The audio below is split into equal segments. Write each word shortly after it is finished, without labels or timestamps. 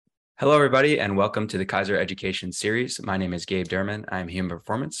Hello, everybody, and welcome to the Kaiser Education Series. My name is Gabe Derman. I'm Human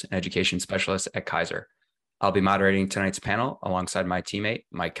Performance and Education Specialist at Kaiser. I'll be moderating tonight's panel alongside my teammate,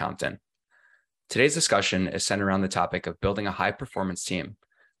 Mike Compton. Today's discussion is centered around the topic of building a high-performance team.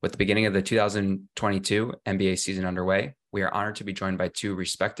 With the beginning of the 2022 NBA season underway, we are honored to be joined by two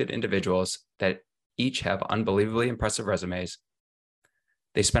respected individuals that each have unbelievably impressive resumes.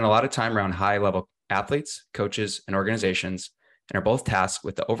 They spend a lot of time around high-level athletes, coaches, and organizations, and are both tasked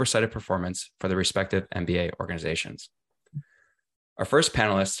with the oversight of performance for the respective NBA organizations. Our first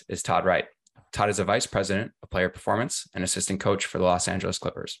panelist is Todd Wright. Todd is a vice president of player performance and assistant coach for the Los Angeles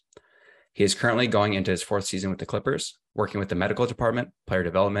Clippers. He is currently going into his fourth season with the Clippers, working with the medical department, player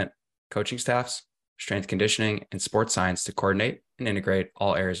development, coaching staffs, strength conditioning, and sports science to coordinate and integrate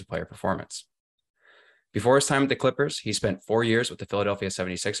all areas of player performance. Before his time with the Clippers, he spent 4 years with the Philadelphia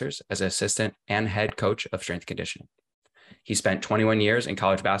 76ers as an assistant and head coach of strength conditioning. He spent 21 years in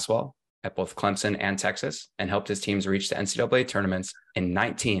college basketball at both Clemson and Texas and helped his teams reach the NCAA tournaments in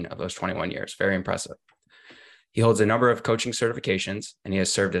 19 of those 21 years. Very impressive. He holds a number of coaching certifications, and he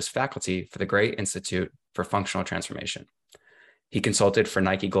has served as faculty for the Gray Institute for Functional Transformation. He consulted for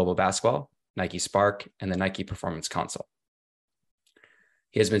Nike Global Basketball, Nike Spark, and the Nike Performance Council.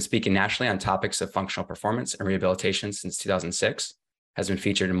 He has been speaking nationally on topics of functional performance and rehabilitation since 2006, has been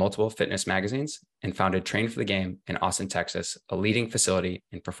featured in multiple fitness magazines, and founded Train for the Game in Austin, Texas, a leading facility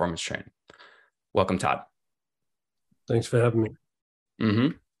in performance training. Welcome, Todd. Thanks for having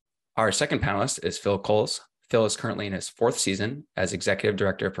me. Our second panelist is Phil Coles. Phil is currently in his fourth season as Executive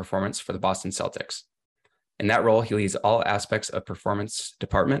Director of Performance for the Boston Celtics. In that role, he leads all aspects of performance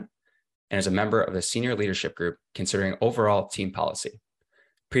department and is a member of the senior leadership group considering overall team policy.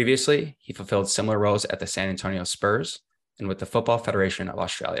 Previously, he fulfilled similar roles at the San Antonio Spurs and with the Football Federation of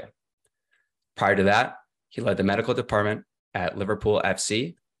Australia. Prior to that, he led the medical department at Liverpool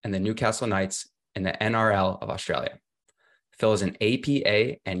FC and the Newcastle Knights in the NRL of Australia. Phil is an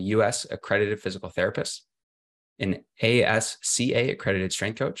APA and US accredited physical therapist, an ASCA accredited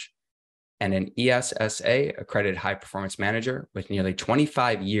strength coach, and an ESSA accredited high performance manager with nearly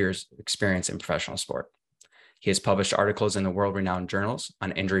 25 years of experience in professional sport. He has published articles in the world-renowned journals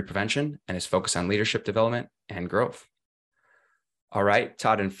on injury prevention and is focused on leadership development and growth. All right,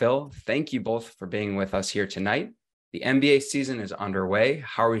 Todd and Phil, thank you both for being with us here tonight. The NBA season is underway.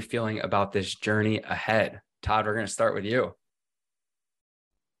 How are we feeling about this journey ahead? Todd, we're going to start with you.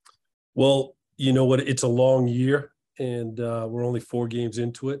 Well, you know what? It's a long year, and we're only 4 games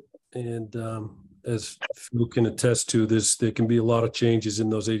into it. And as Phil can attest to this, there can be a lot of changes in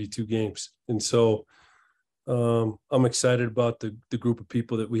those 82 games. And so I'm excited about the group of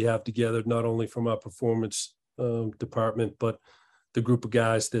people that we have together, not only from our performance department, but the group of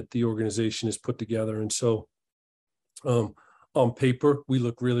guys that the organization has put together. And so on paper, we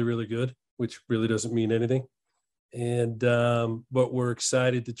look really, really good, which really doesn't mean anything. And but we're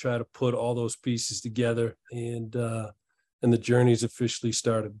excited to try to put all those pieces together, and the journey's officially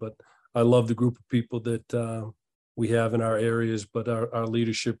started. But I love the group of people that we have in our areas, but our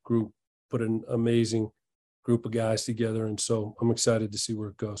leadership group put an amazing group of guys together. And so I'm excited to see where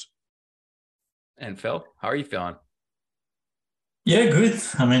it goes. And Phil, how are you feeling? Yeah, good.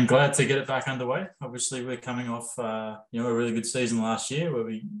 I mean, glad to get it back underway. Obviously, we're coming off, a really good season last year where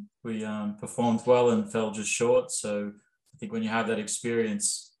we performed well and fell just short. So I think when you have that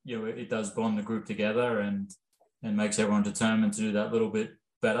experience, it does bond the group together and makes everyone determined to do that little bit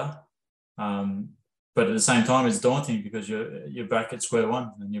better. But at the same time, it's daunting because you're back at square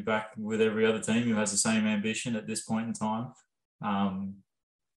one and you're back with every other team who has the same ambition at this point in time.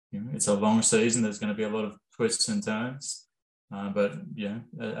 It's a long season. There's going to be a lot of twists and turns. But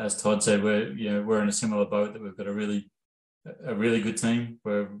as Todd said, we're in a similar boat that we've got a really good team.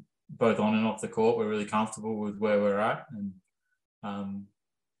 We're both on and off the court. We're really comfortable with where we're at, and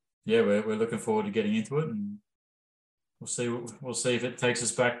we're looking forward to getting into it. And we'll see if it takes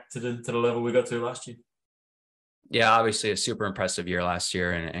us back to the level we got to last year. Yeah, obviously a super impressive year last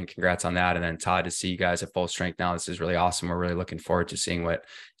year, and congrats on that. And then Todd, to see you guys at full strength now, this is really awesome. We're really looking forward to seeing what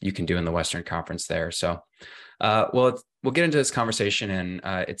you can do in the Western Conference there. So, we'll get into this conversation. And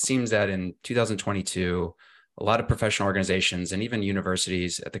it seems that in 2022, a lot of professional organizations and even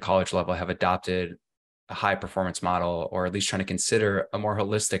universities at the college level have adopted a high performance model, or at least trying to consider a more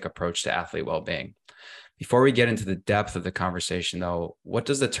holistic approach to athlete well-being. Before we get into the depth of the conversation, though, what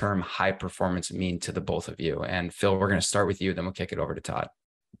does the term high performance mean to the both of you? And Phil, we're going to start with you, then we'll kick it over to Todd.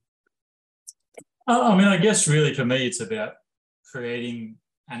 I guess really for me, it's about creating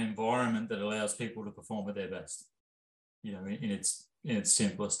an environment that allows people to perform at their best. In its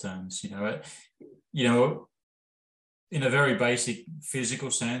simplest terms. in a very basic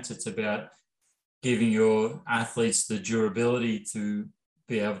physical sense, it's about giving your athletes the durability to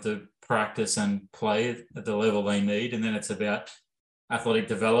be able to practice and play at the level they need. And then it's about athletic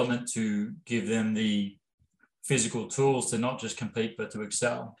development to give them the physical tools to not just compete, but to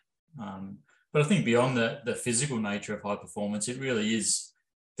excel. But I think beyond the physical nature of high performance, it really is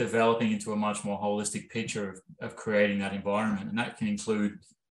developing into a much more holistic picture of creating that environment. And that can include,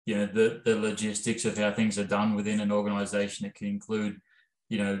 you know, the logistics of how things are done within an organization. It can include,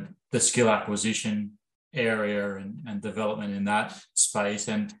 you know, the skill acquisition area and development in that space.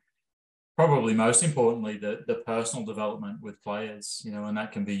 And probably most importantly, the personal development with players, you know, and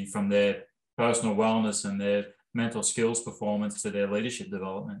that can be from their personal wellness and their mental skills performance to their leadership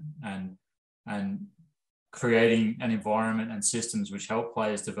development, and creating an environment and systems which help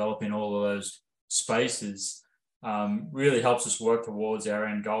players develop in all of those spaces really helps us work towards our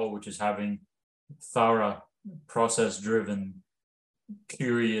end goal, which is having thorough, process-driven,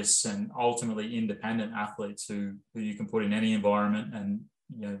 curious, and ultimately independent athletes who you can put in any environment, and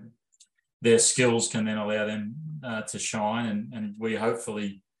you know their skills can then allow them to shine, and we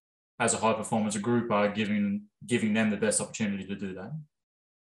hopefully, as a high performance group, are giving them the best opportunity to do that.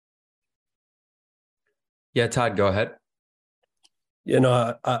 Yeah, Todd, go ahead. You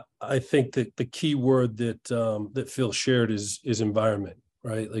know, I think that the key word that that Phil shared is environment,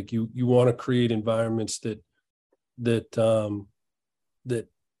 right? Like you want to create environments that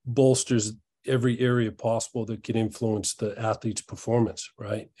bolsters every area possible that can influence the athlete's performance,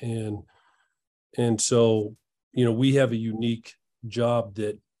 right? And so, you know, we have a unique job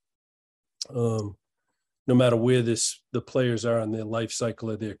that no matter where the players are in their life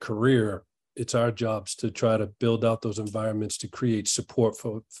cycle of their career, it's our jobs to try to build out those environments to create support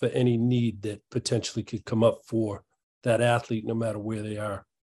for any need that potentially could come up for that athlete, no matter where they are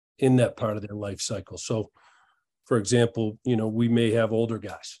in that part of their life cycle. So, for example, you know, we may have older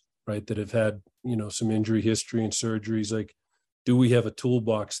guys, right, that have had, you know, some injury history and surgeries. Like, do we have a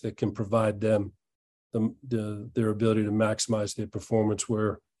toolbox that can provide them their ability to maximize their performance?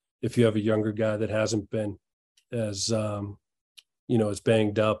 Where if you have a younger guy that hasn't been as you know, is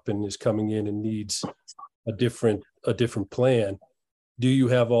banged up and is coming in and needs a different plan, do you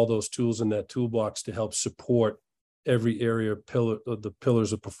have all those tools in that toolbox to help support every area of the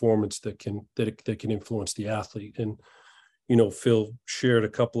pillars of performance that can influence the athlete? And you know, Phil shared a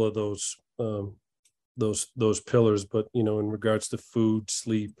couple of those pillars, but you know, in regards to food,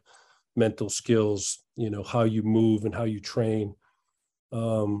 sleep, mental skills, you know, how you move and how you train,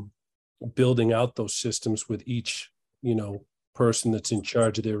 building out those systems with each, you know, person that's in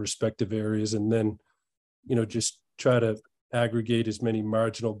charge of their respective areas, and then, you know, just try to aggregate as many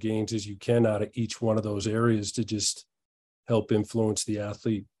marginal gains as you can out of each one of those areas to just help influence the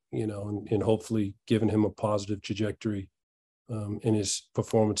athlete, you know, and hopefully giving him a positive trajectory in his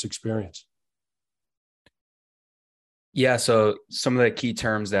performance experience. Yeah, so some of the key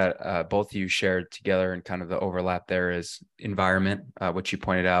terms that both of you shared together and kind of the overlap there is environment, which you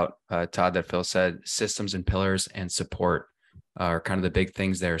pointed out, Todd, that Phil said, systems and pillars, and support are kind of the big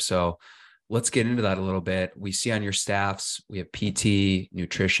things there. So let's get into that a little bit. We see on your staffs, we have PT,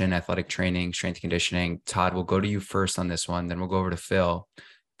 nutrition, athletic training, strength and conditioning. Todd, we'll go to you first on this one, then we'll go over to Phil.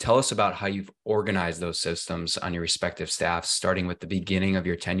 Tell us about how you've organized those systems on your respective staffs, starting with the beginning of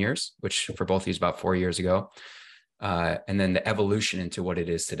your tenures, which for both of you is about 4 years ago, and then the evolution into what it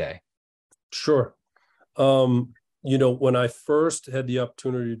is today. Sure. You know, when I first had the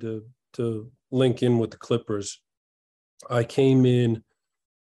opportunity to link in with the Clippers, I came in,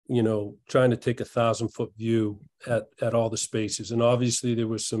 you know, trying to take 1,000-foot view at all the spaces. And obviously there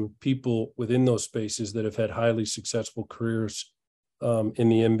were some people within those spaces that have had highly successful careers in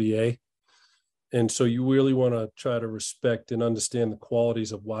the NBA. And so you really want to try to respect and understand the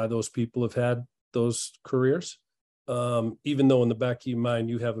qualities of why those people have had those careers. Even though in the back of your mind,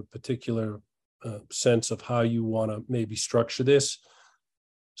 you have a particular sense of how you want to maybe structure this.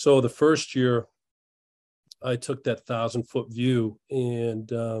 So the first year, I took that 1,000-foot view,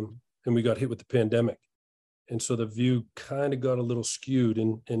 and we got hit with the pandemic. And so the view kind of got a little skewed.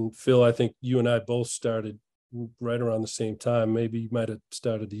 And Phil, I think you and I both started right around the same time. Maybe you might have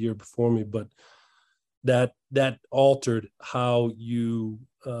started the year before me, but that altered how you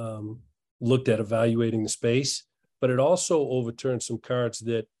looked at evaluating the space. But it also overturned some cards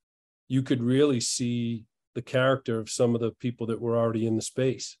that you could really see the character of some of the people that were already in the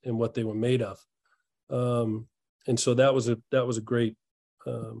space and what they were made of. And so that was a great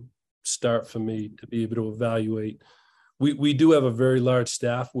start for me to be able to evaluate. We do have a very large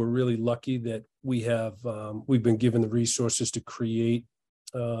staff. We're really lucky that we've been given the resources to create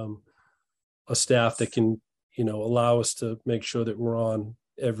a staff that can allow us to make sure that we're on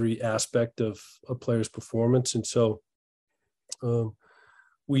every aspect of a player's performance. And so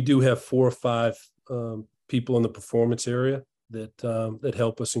we do have 4 or 5 people in the performance area that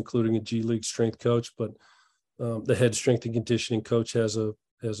help us, including a G League strength coach. But the head strength and conditioning coach has a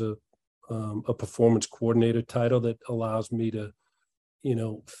performance coordinator title that allows me to,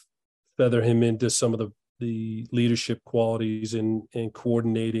 feather him into some of the leadership qualities and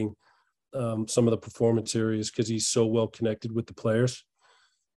coordinating some of the performance areas, because he's so well connected with the players.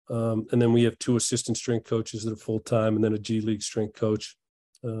 And then we have 2 assistant strength coaches that are full-time, and then a G League strength coach.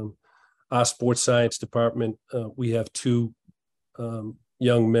 Our sports science department, we have 2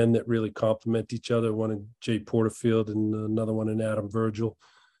 young men that really complement each other, one in Jay Porterfield and another one in Adam Virgil,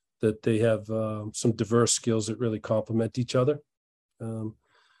 that they have some diverse skills that really complement each other.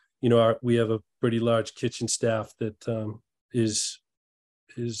 We have a pretty large kitchen staff that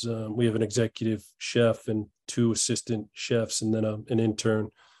we have an executive chef and 2 assistant chefs, and then an intern.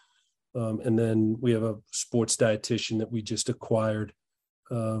 And then we have a sports dietitian that we just acquired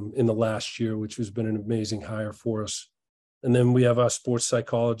in the last year, which has been an amazing hire for us. And then we have our sports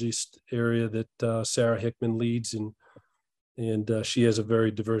psychologist area that Sarah Hickman leads, and she has a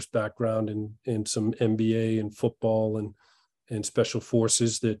very diverse background in some MBA and football and special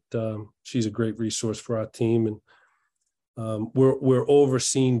forces, that she's a great resource for our team. And we're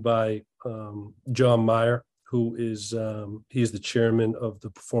overseen by John Meyer, who is he's the chairman of the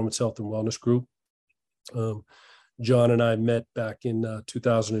Performance Health and Wellness Group. John and I met back in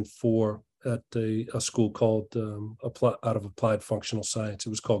 2004 at a school called out of Applied Functional Science. It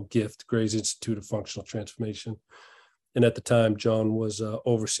was called GIFT, Gray's Institute of Functional Transformation. And at the time, John was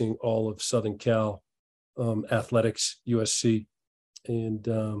overseeing all of Southern Cal athletics, USC, and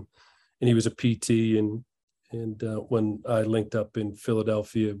he was a PT. And when I linked up in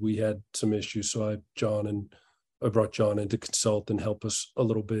Philadelphia, we had some issues. So I brought John in to consult and help us a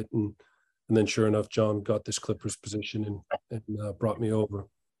little bit. And then sure enough, John got this Clippers position and brought me over.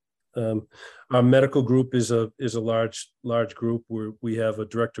 Our medical group is a large group where we have a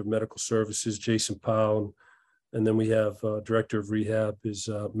director of medical services, Jason Powell, and then we have director of rehab is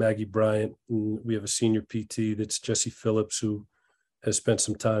Maggie Bryant, and we have a senior PT that's Jesse Phillips, who has spent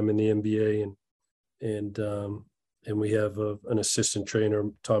some time in the NBA, and we have an assistant trainer,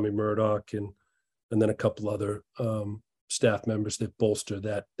 Tommy Murdoch, and then a couple other staff members that bolster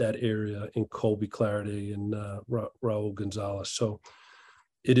that area in Colby Clarity and Raul Gonzalez. So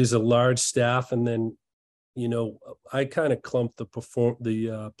it is a large staff. And then, I kind of clumped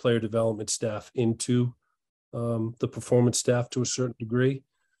the player development staff into the performance staff to a certain degree.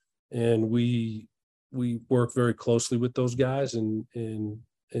 And we work very closely with those guys and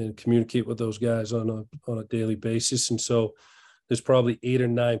communicate with those guys on a daily basis. And so there's probably 8 or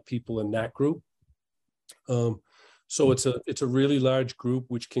 9 people in that group. So it's a really large group,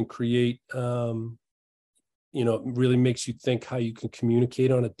 which can create, it really makes you think how you can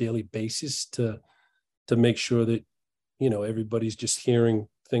communicate on a daily basis to make sure that, everybody's just hearing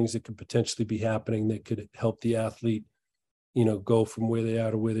things that could potentially be happening that could help the athlete, go from where they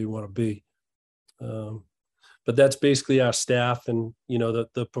are to where they want to be. But that's basically our staff. And,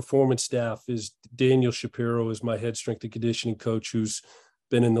 the performance staff is Daniel Shapiro is my head strength and conditioning coach, who's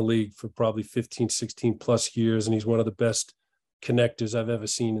been in the league for probably 15, 16 plus years. And he's one of the best connectors I've ever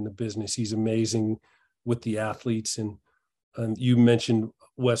seen in the business. He's amazing with the athletes. And you mentioned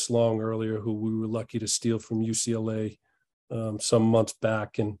Wes Long earlier, who we were lucky to steal from UCLA some months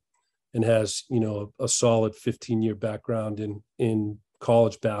back, and has, a solid 15-year background in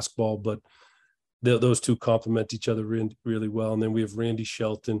college basketball. But those two complement each other really well. And then we have Randy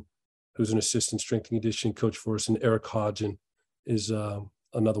Shelton, who's an assistant strength and conditioning coach for us, and Eric Hodgin is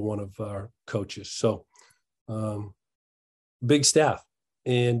another one of our coaches. So big staff,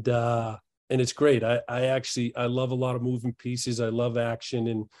 and it's great. I love a lot of moving pieces. I love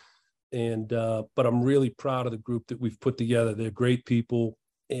action, but I'm really proud of the group that we've put together. They're great people,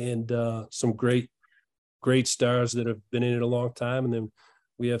 and some great stars that have been in it a long time. And then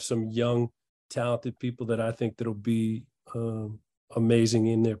we have some young, talented people that I think that'll be amazing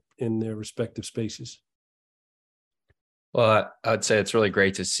in their respective spaces. Well, I'd say it's really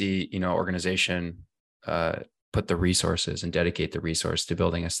great to see, organization put the resources and dedicate the resource to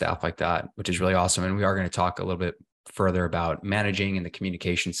building a staff like that, which is really awesome. And we are going to talk a little bit further about managing and the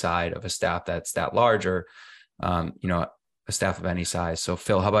communication side of a staff that's that large, or, a staff of any size. So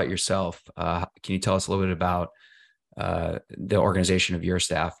Phil, how about yourself? Can you tell us a little bit about the organization of your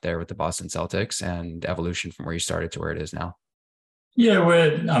staff there with the Boston Celtics and the evolution from where you started to where it is now? Yeah,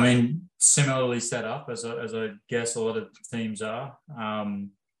 we're, similarly set up as I guess a lot of teams are.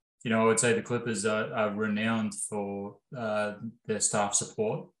 I would say the Clippers are renowned for their staff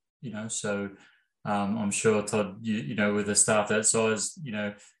support. So I'm sure Todd, with a staff that size,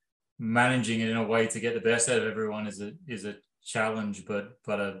 managing it in a way to get the best out of everyone is a challenge, but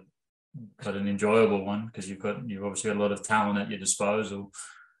an enjoyable one, because you've obviously got a lot of talent at your disposal.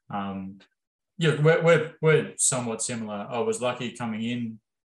 We're somewhat similar. I was lucky coming in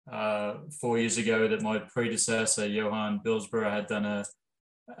 4 years ago that my predecessor Johan Billsborough had done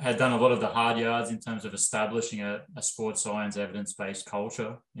a lot of the hard yards in terms of establishing a sports science evidence-based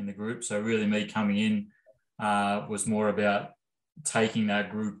culture in the group. So really me coming in was more about taking that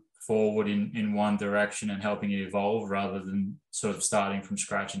group forward in one direction and helping it evolve, rather than sort of starting from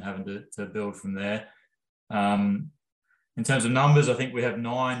scratch and having to build from there. In terms of numbers, I think we have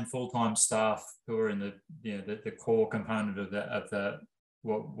 9 full-time staff who are in the core component of that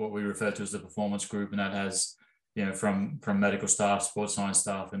what we refer to as the performance group, and that has from medical staff, sports science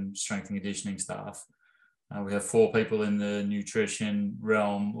staff, and strength and conditioning staff. We have 4 people in the nutrition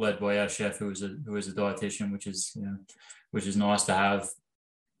realm, led by our chef, who is a dietitian, which is nice to have.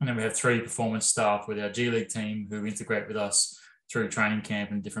 And then we have 3 performance staff with our G League team who integrate with us through training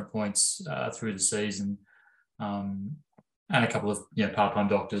camp and different points through the season. And a couple of part-time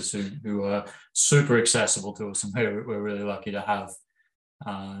doctors who are super accessible to us, and we're really lucky to have.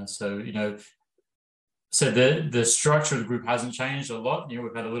 So the structure of the group hasn't changed a lot.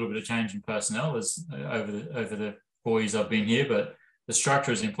 We've had a little bit of change in personnel over the 4 years I've been here, but the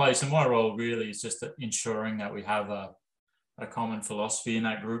structure is in place. And my role really is just ensuring that we have a common philosophy in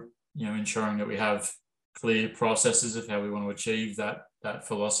that group. Ensuring that we have clear processes of how we want to achieve that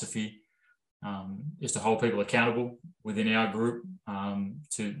philosophy. Is to hold people accountable within our group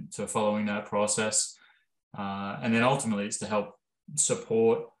to following that process, and then ultimately it's to help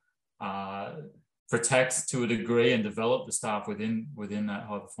support, protect to a degree, and develop the staff within that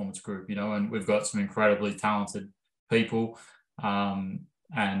high performance group. And we've got some incredibly talented people,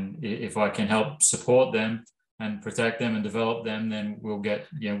 and if I can help support them and protect them and develop them, then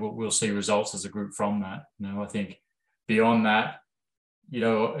we'll see results as a group from that. I think beyond that,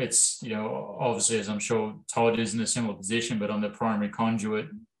 it's, obviously, as I'm sure Todd is in a similar position, but on the primary conduit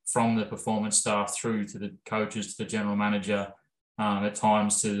from the performance staff through to the coaches, to the general manager, at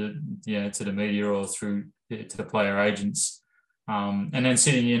times to the media, or through to the player agents. And then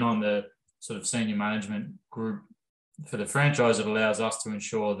sitting in on the sort of senior management group for the franchise, it allows us to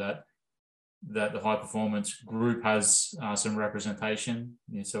ensure that the high performance group has some representation,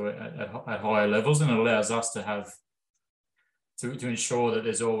 so at higher levels, and it allows us to have to ensure that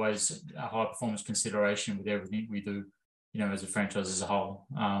there's always a high performance consideration with everything we do, as a franchise as a whole.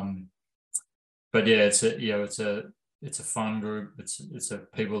 But yeah, it's a fun group. It's a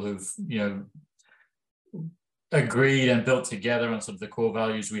people who've agreed and built together on sort of the core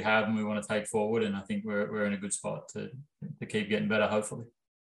values we have and we want to take forward. And I think we're in a good spot to keep getting better, hopefully.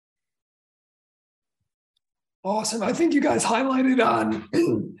 Awesome. I think you guys highlighted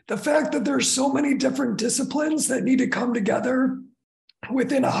on the fact that there's so many different disciplines that need to come together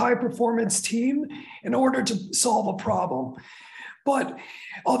within a high performance team in order to solve a problem. But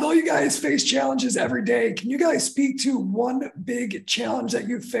although you guys face challenges every day, can you guys speak to one big challenge that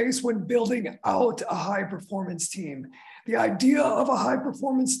you face when building out a high performance team? The idea of a high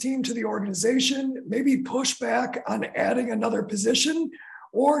performance team to the organization, maybe push back on adding another position,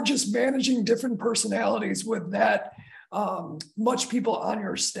 or just managing different personalities with that much people on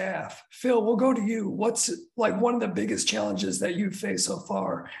your staff. Phil, we'll go to you. What's like one of the biggest challenges that you've faced so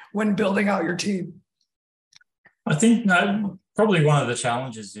far when building out your team? I think probably one of the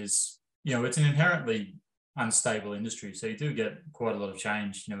challenges is, it's an inherently unstable industry. So you do get quite a lot of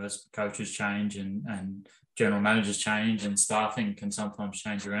change, as coaches change and general managers change, and staffing can sometimes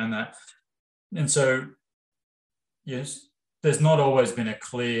change around that. And so, yes, there's not always been a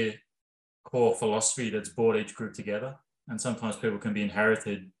clear core philosophy that's brought each group together. And sometimes people can be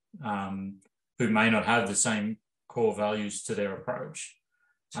inherited who may not have the same core values to their approach.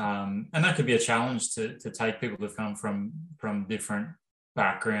 And that could be a challenge to take people who've come from different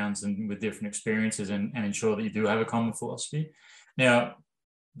backgrounds and with different experiences and ensure that you do have a common philosophy. Now,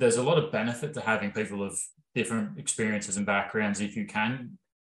 there's a lot of benefit to having people of different experiences and backgrounds if you can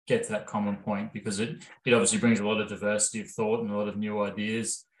get to that common point, because it obviously brings a lot of diversity of thought and a lot of new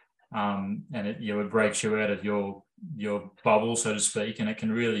ideas, and it breaks you out of your bubble, so to speak, and it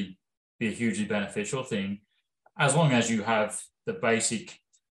can really be a hugely beneficial thing as long as you have the basic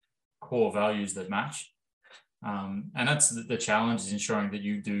core values that match. And that's the challenge, is ensuring that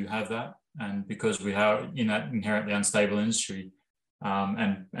you do have that. And because we are in that inherently unstable industry,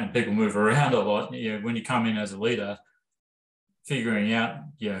 and people move around a lot, when you come in as a leader, figuring out,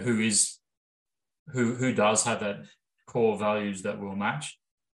 who does have that core values that will match.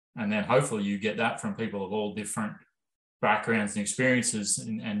 And then hopefully you get that from people of all different backgrounds and experiences,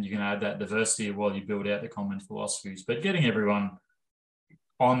 and you can add that diversity while you build out the common philosophies. But getting everyone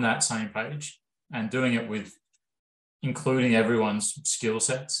on that same page and doing it with including everyone's skill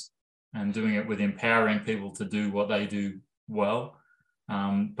sets and doing it with empowering people to do what they do well,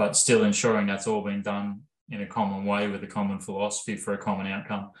 but still ensuring that's all being done in a common way with a common philosophy for a common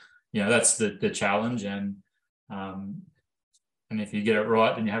outcome. That's the challenge. And if you get it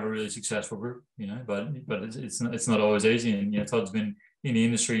right, then you have a really successful group, but it's not always easy. And, Todd's been in the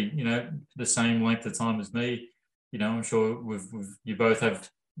industry, the same length of time as me. I'm sure we've both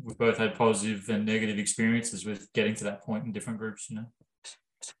had positive and negative experiences with getting to that point in different groups,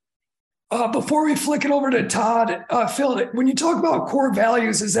 Before we flick it over to Todd, Phil, when you talk about core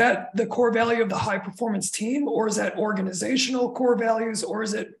values, is that the core value of the high performance team, or is that organizational core values, or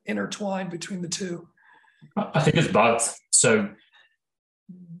is it intertwined between the two? I think it's both. So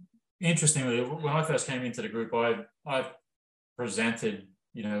interestingly, when I first came into the group, I presented,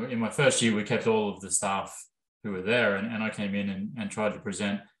 in my first year, we kept all of the staff who were there, and I came in and tried to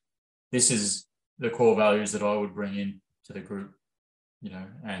present, this is the core values that I would bring in to the group.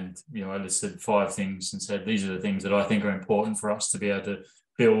 I listed 5 things and said, these are the things that I think are important for us to be able to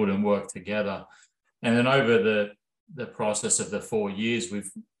build and work together. And then over the process of the 4 years,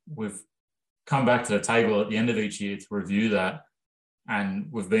 we've come back to the table at the end of each year to review that. And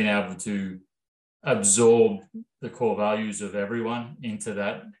we've been able to absorb the core values of everyone into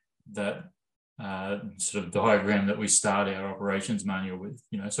that sort of diagram that we start our operations manual with.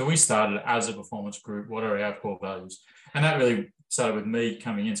 So we started as a performance group. What are our core values? And that really started with me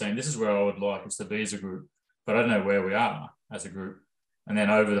coming in saying, this is where I would like us to be as a group, but I don't know where we are as a group. And then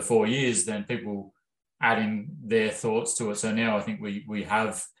over the 4 years, then people adding their thoughts to it. So now I think we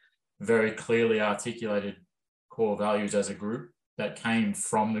have very clearly articulated core values as a group that came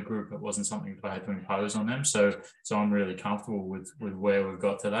from the group. It wasn't something that I had to impose on them. So I'm really comfortable with where we've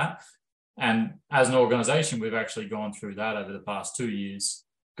got to that. And as an organization, we've actually gone through that over the past 2 years,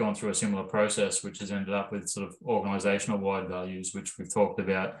 gone through a similar process, which has ended up with sort of organizational wide values, which we've talked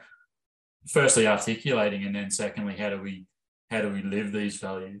about, firstly articulating, and then secondly, how do we live these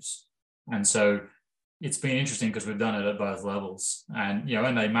values? And so it's been interesting because we've done it at both levels, and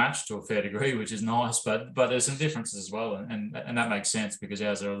and they match to a fair degree, which is nice, but there's some differences as well, and that makes sense because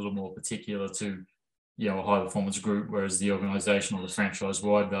ours are a little more particular to a high performance group, whereas the organizational, the franchise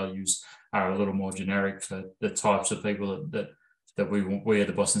wide values are a little more generic for the types of people that we at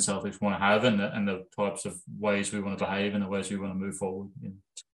the Boston Celtics want to have, and the types of ways we want to behave and the ways we want to move forward.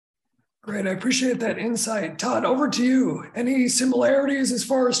 Great. I appreciate that insight. Todd, over to you. Any similarities as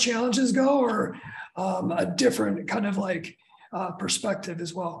far as challenges go, or a different kind of perspective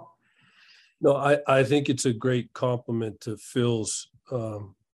as well? No, I think it's a great compliment to Phil's,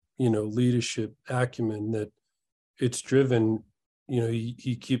 leadership acumen, that it's driven,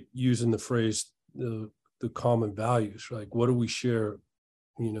 he keep using the phrase, the common values, like what do we share,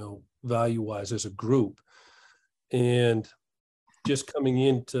 value-wise as a group? And just coming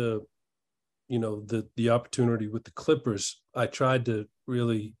into, the opportunity with the Clippers, I tried to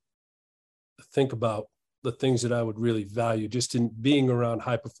really think about the things that I would really value just in being around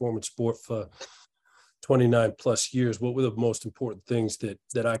high performance sport for 29 plus years. What were the most important things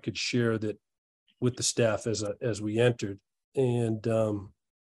that I could share that with the staff as we entered? And,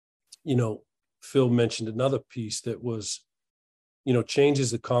 Phil mentioned another piece that was, change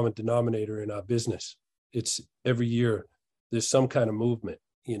is the common denominator in our business. It's every year there's some kind of movement,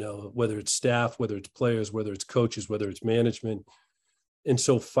 whether it's staff, whether it's players, whether it's coaches, whether it's management. And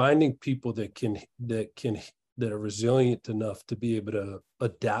so finding people that are resilient enough to be able to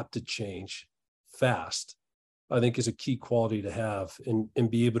adapt to change fast, I think is a key quality to have,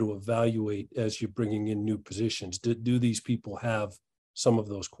 and be able to evaluate as you're bringing in new positions. Do these people have some of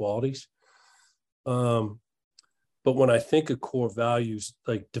those qualities? But when I think of core values,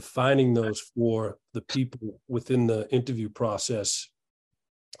 like defining those for the people within the interview process,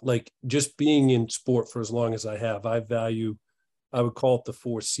 like just being in sport for as long as I have, I would call it the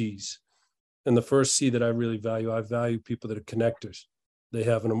 4 C's. And the first C that I really value, I value people that are connectors. They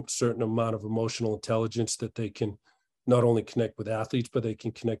have a certain amount of emotional intelligence that they can not only connect with athletes, but they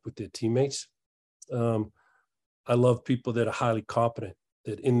can connect with their teammates. I love people that are highly competent,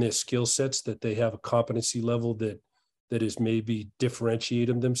 that in their skill sets, that they have a competency level that is maybe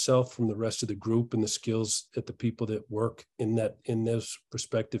differentiating themselves from the rest of the group and the skills that the people that work in those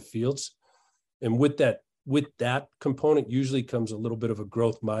respective fields. And with that component usually comes a little bit of a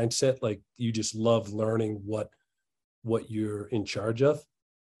growth mindset. Like you just love learning what what you're in charge of.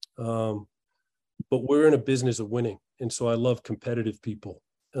 But we're in a business of winning. And so I love competitive people,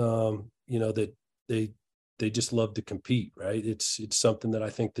 that they just love to compete, right? It's something that I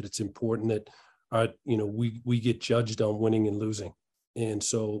think that it's important that, we get judged on winning and losing. And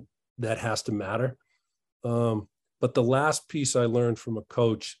so that has to matter. But the last piece I learned from a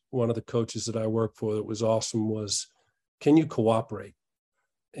coach, one of the coaches that I worked for that was awesome, was, can you cooperate?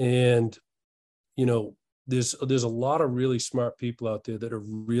 And, there's a lot of really smart people out there that are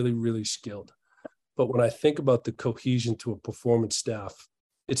really, really skilled. But when I think about the cohesion to a performance staff,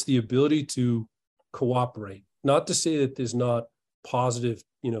 it's the ability to cooperate. Not to say that there's not positive,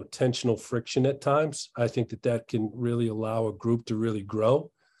 tensional friction at times. I think that can really allow a group to really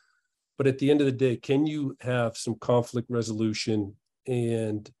grow. But at the end of the day, can you have some conflict resolution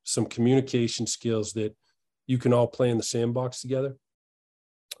and some communication skills that you can all play in the sandbox together?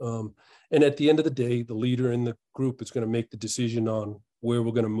 And at the end of the day, the leader in the group is going to make the decision on where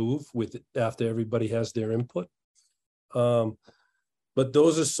we're going to move with it after everybody has their input. But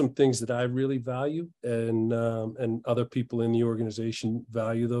those are some things that I really value, and other people in the organization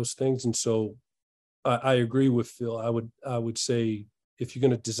value those things. And so I agree with Phil. I would say, if you're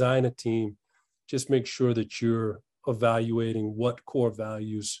going to design a team, just make sure that you're evaluating what core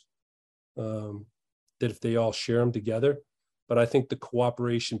values, that if they all share them together. But I think the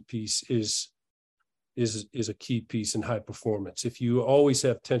cooperation piece is a key piece in high performance. If you always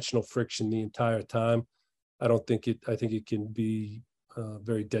have tensional friction the entire time, I think it can be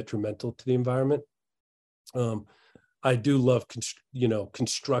very detrimental to the environment. I do love,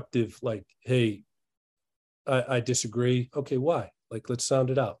 constructive, like, hey, I disagree. Okay, why? Like, let's sound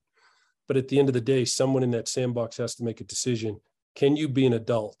it out. But at the end of the day, someone in that sandbox has to make a decision. Can you be an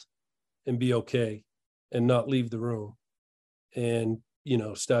adult and be okay and not leave the room and,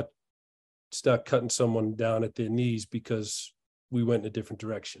 start cutting someone down at their knees because we went in a different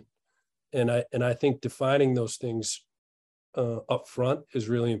direction? And I think defining those things up front is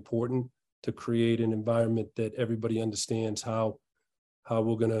really important to create an environment that everybody understands how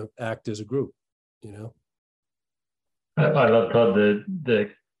we're going to act as a group, I love, Todd, the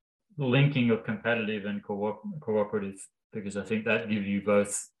linking of competitive and cooperative, because I think that gives you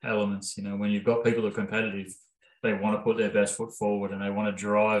both elements. When you've got people who are competitive, they want to put their best foot forward and they want to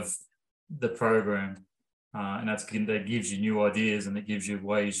drive the program, and that gives you new ideas and it gives you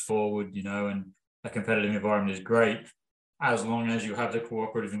ways forward. And a competitive environment is great as long as you have the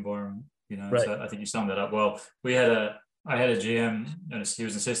cooperative environment. Right. So I think you summed that up well. I had a GM, and he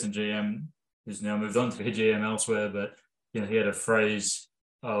was an assistant GM who's now moved on to be a GM elsewhere, but he had a phrase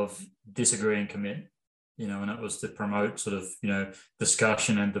of disagree and commit, and that was to promote sort of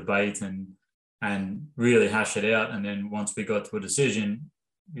discussion and debate and really hash it out. And then once we got to a decision,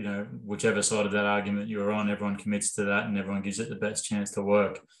 whichever side of that argument you're on, everyone commits to that and everyone gives it the best chance to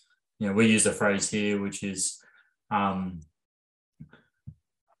work. We use a phrase here, which is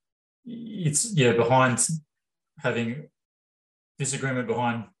behind having disagreement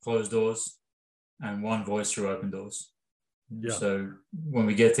behind closed doors and one voice through open doors. Yeah. So when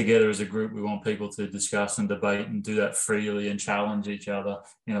we get together as a group, we want people to discuss and debate and do that freely and challenge each other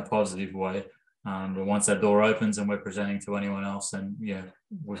in a positive way. But once that door opens and we're presenting to anyone else, then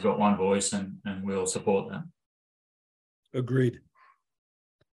we've got one voice and we'll support that. Agreed.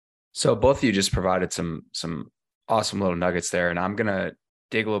 So both of you just provided some awesome little nuggets there, and I'm gonna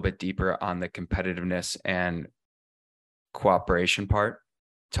dig a little bit deeper on the competitiveness and cooperation part.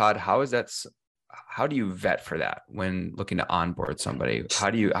 Todd, how do you vet for that when looking to onboard somebody? How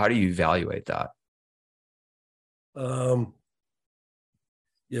do you evaluate that?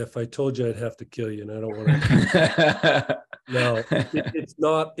 Yeah, if I told you, I'd have to kill you, and I don't want to. No,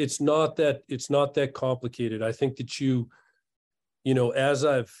 it's not that complicated. I think that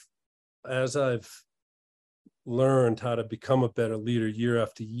as I've learned how to become a better leader year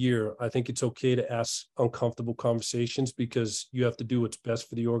after year, I think it's okay to ask uncomfortable conversations because you have to do what's best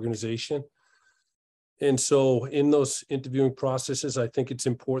for the organization. And so in those interviewing processes, I think it's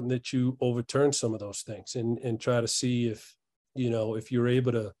important that you overturn some of those things and try to see if you're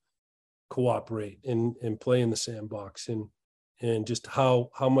able to cooperate and play in the sandbox and just how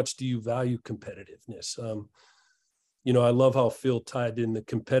much do you value competitiveness? I love how Phil tied in the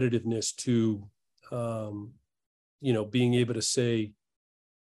competitiveness to, being able to say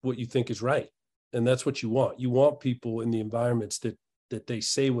what you think is right. And that's what you want. You want people in the environments that they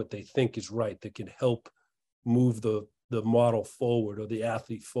say what they think is right, that can help move the model forward or the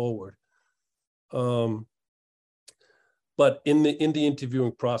athlete forward. But in the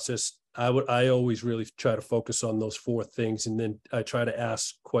interviewing process, I always really try to focus on those four things. And then I try to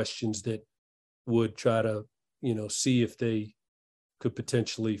ask questions that would try to, see if they could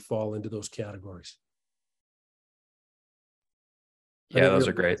potentially fall into those categories. Yeah, those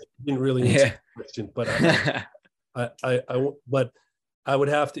are great. Didn't really answer the question, but but I would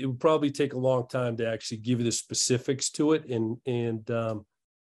have to. It would probably take a long time to actually give you the specifics to it,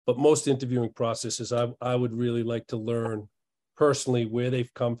 but most interviewing processes, I would really like to learn personally where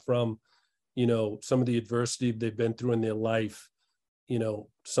they've come from, some of the adversity they've been through in their life,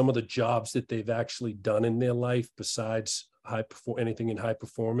 some of the jobs that they've actually done in their life besides anything in high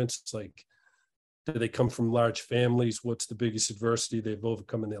performance. Like, do they come from large families? What's the biggest adversity they've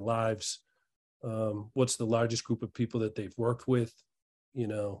overcome in their lives? What's the largest group of people that they've worked with?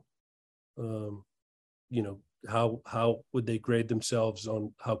 How would they grade themselves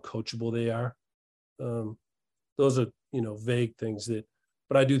on how coachable they are? Those are, vague things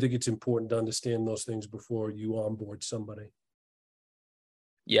but I do think it's important to understand those things before you onboard somebody.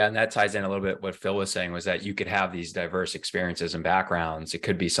 Yeah, and that ties in a little bit what Phil was saying, was that you could have these diverse experiences and backgrounds. It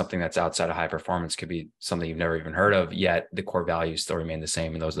could be something that's outside of high performance, could be something you've never even heard of, yet the core values still remain the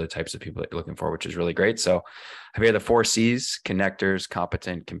same. And those are the types of people that you're looking for, which is really great. So I've here the 4 C's: connectors,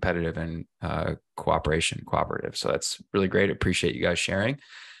 competent, competitive, and cooperative. So that's really great. Appreciate you guys sharing.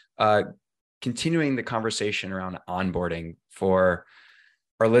 Continuing the conversation around onboarding for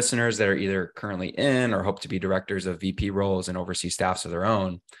our listeners that are either currently in or hope to be directors of VP roles and oversee staffs of their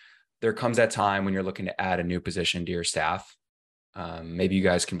own, there comes that time when you're looking to add a new position to your staff. Maybe you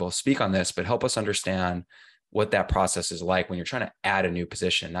guys can both speak on this, but help us understand what that process is like when you're trying to add a new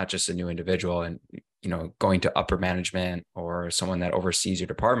position, not just a new individual, and going to upper management or someone that oversees your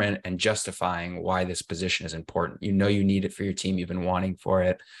department and justifying why this position is important. You need it for your team. You've been wanting for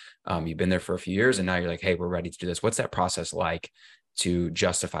it. You've been there for a few years, and now you're like, hey, we're ready to do this. What's that process like to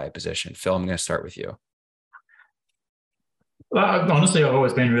justify a position? Phil, I'm going to start with you. Well, honestly, I've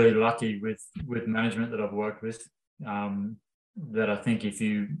always been really lucky with management that I've worked with. That I think if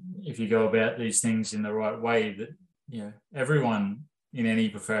you go about these things in the right way, that everyone in any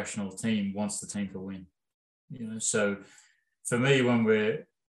professional team wants the team to win. So for me, when we're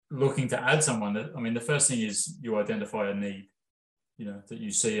looking to add someone, the first thing is you identify a need. That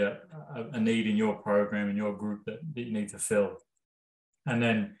you see a need in your program, in your group that you need to fill. And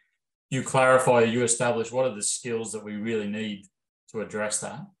then you clarify, you establish what are the skills that we really need to address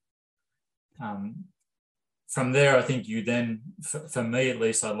that. From there, I think you then, for me at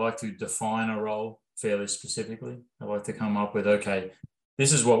least, I'd like to define a role fairly specifically. I'd like to come up with, okay,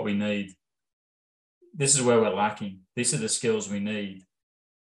 this is what we need. This is where we're lacking. These are the skills we need.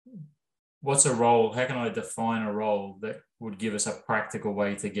 What's a role? How can I define a role that would give us a practical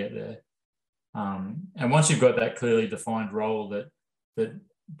way to get there? And once you've got that clearly defined role that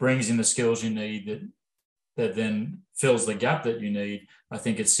brings in the skills you need, that then fills the gap that you need, I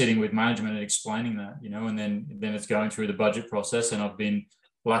think it's sitting with management and explaining that, and then it's going through the budget process. And I've been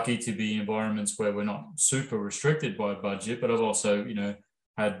lucky to be in environments where we're not super restricted by budget, but I've also,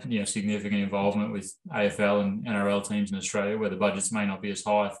 had significant involvement with AFL and NRL teams in Australia where the budgets may not be as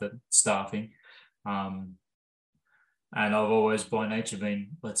high for staffing. And I've always by nature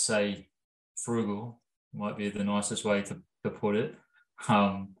been, let's say, frugal, might be the nicest way to put it.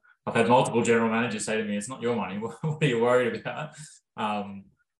 I've had multiple general managers say to me, it's not your money, what are you worried about?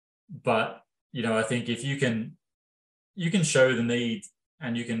 But I think if you can show the need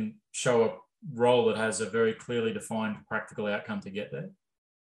and you can show a role that has a very clearly defined practical outcome to get there,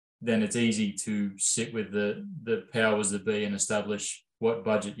 then it's easy to sit with the powers that be and establish what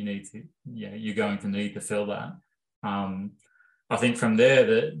budget you're going to need to fill that. I think from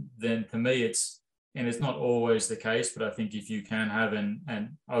there, then to me, it's not always the case, but I think if you can have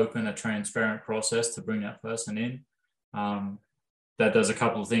an open, a transparent process to bring that person in, that does a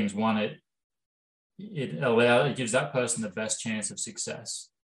couple of things. One, it gives that person the best chance of success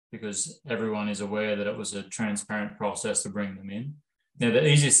because everyone is aware that it was a transparent process to bring them in. Now, the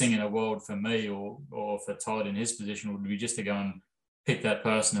easiest thing in the world for me or for Todd in his position would be just to go and pick that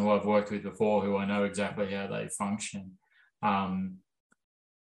person who I've worked with before, who I know exactly how they function. And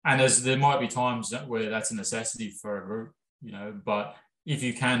there might be times where that's a necessity for a group, but if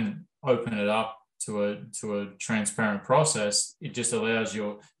you can open it up to a transparent process, it just allows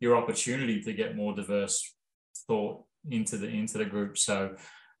your opportunity to get more diverse thought into the group.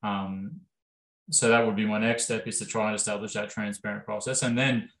 So that would be my next step, is to try and establish that transparent process. And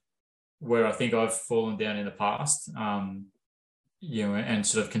then where I think I've fallen down in the past, and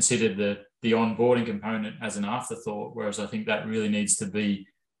sort of considered the onboarding component as an afterthought, whereas I think that really needs to be,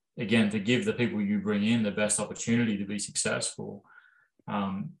 again, to give the people you bring in the best opportunity to be successful.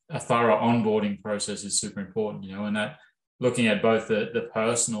 A thorough onboarding process is super important, and that looking at both the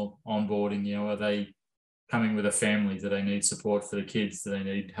personal onboarding, are they coming with a family? Do they need support for the kids? Do they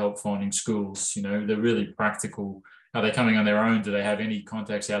need help finding schools? You know, they're really practical. Are they coming on their own? Do they have any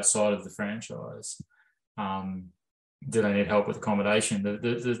contacts outside of the franchise? Do they need help with accommodation?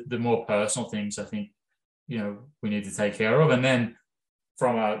 The more personal things, I think, you know, we need to take care of. And then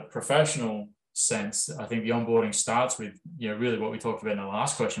from a professional sense, I think the onboarding starts with, you know, really what we talked about in the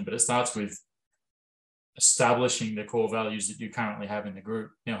last question, but it starts with establishing the core values that you currently have in the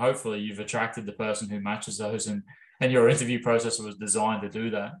group. You know, hopefully you've attracted the person who matches those, and your interview process was designed to do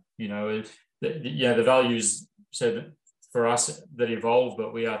that. You know, the values said for us that evolved,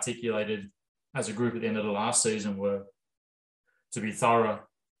 but we articulated as a group at the end of the last season were to be thorough,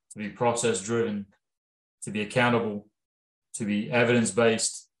 to be process driven, to be accountable, to be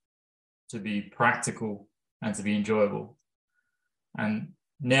evidence-based, to be practical, and to be enjoyable. And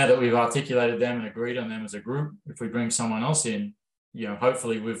now that we've articulated them and agreed on them as a group, if we bring someone else in, you know,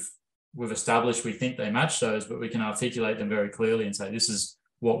 hopefully we've established we think they match those, but we can articulate them very clearly and say, this is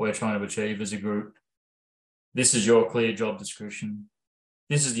what we're trying to achieve as a group. This is your clear job description.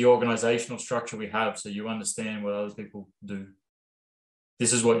 This is the organizational structure we have, so you understand what other people do.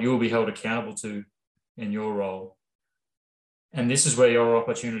 This is what you'll be held accountable to in your role. And this is where your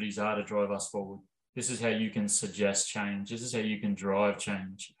opportunities are to drive us forward. This is how you can suggest change. This is how you can drive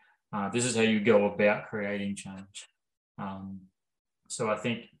change. This is how you go about creating change. So I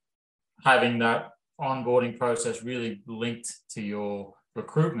think having that onboarding process really linked to your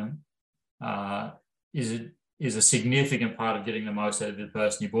recruitment is a significant part of getting the most out of the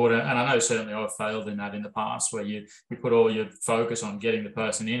person you brought. And I know certainly I've failed in that in the past, where you put all your focus on getting the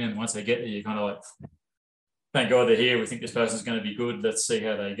person in, and once they get there, you're kind of like, thank God they're here. We think this person's going to be good. Let's see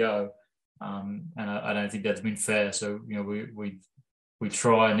how they go. And I don't think that's been fair. So, you know, we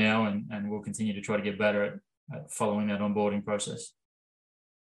try now, and we'll continue to try to get better at following that onboarding process.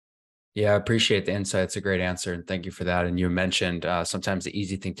 Yeah, I appreciate the insight. It's a great answer, and thank you for that. And you mentioned sometimes the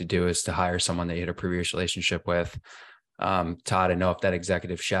easy thing to do is to hire someone that you had a previous relationship with. Todd, I know if that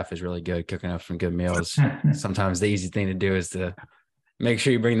executive chef is really good cooking up some good meals, sometimes the easy thing to do is to make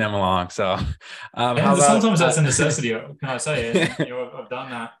sure you bring them along. So sometimes that's a necessity. Can I say it? You know, I've done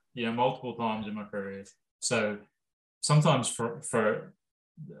that, you know, multiple times in my career. So sometimes for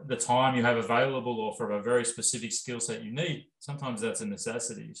the time you have available, or for a very specific skill set you need, sometimes that's a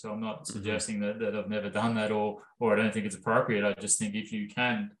necessity. So I'm not suggesting that I've never done that, or I don't think it's appropriate. I just think if you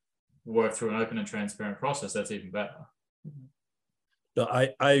can work through an open and transparent process, that's even better. No,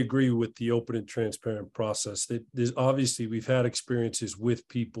 I agree with the open and transparent process. There's obviously, we've had experiences with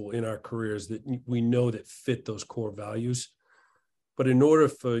people in our careers that we know that fit those core values. But in order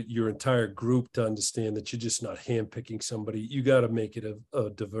for your entire group to understand that you're just not handpicking somebody, you got to make it a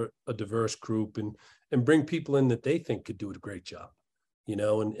diverse group, and bring people in that they think could do a great job, you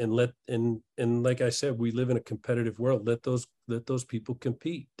know, and like I said, we live in a competitive world. Let those people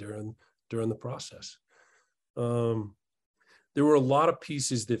compete during the process. There were a lot of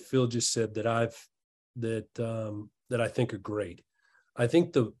pieces that Phil just said that I think are great. I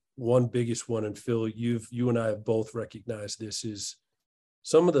think the one biggest one, and Phil, you and I have both recognized this, is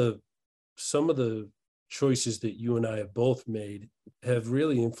some of the choices that you and I have both made have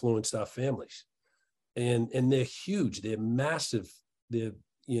really influenced our families, and they're huge. They're massive. They're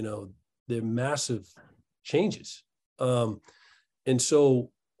massive changes. And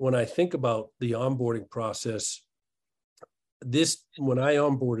so when I think about the onboarding process, when I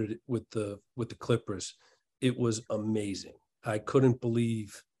onboarded with the Clippers, it was amazing. I couldn't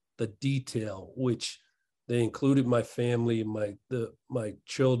believe the detail, which they included my family and my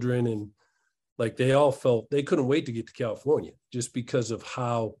children, and like they all felt they couldn't wait to get to California, just because of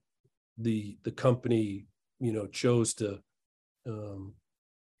how the company, you know, chose to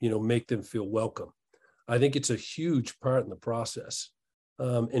make them feel welcome. I think it's a huge part in the process.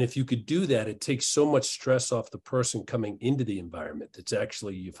 And if you could do that, it takes so much stress off the person coming into the environment that's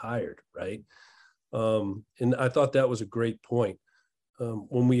actually you've hired, right? And I thought that was a great point.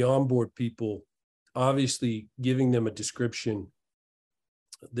 When we onboard people, obviously giving them a description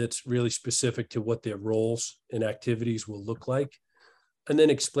that's really specific to what their roles and activities will look like, and then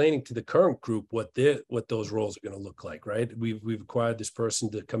explaining to the current group what those roles are going to look like, right? We've acquired this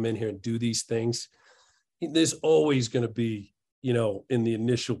person to come in here and do these things. There's always going to be, you know, in the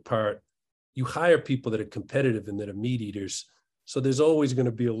initial part, you hire people that are competitive and that are meat eaters. So there's always going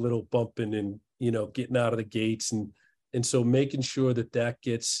to be a little bumping and, you know, getting out of the gates. And so making sure that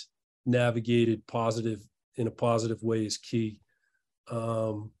gets navigated in a positive way is key.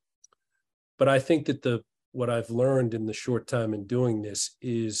 But I think that what I've learned in the short time in doing this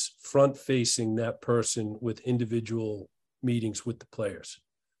is front facing that person with individual meetings with the players,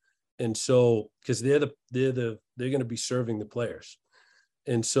 And so, because they're going to be serving the players.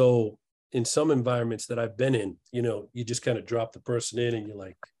 And so in some environments that I've been in, you just kind of drop the person in and you're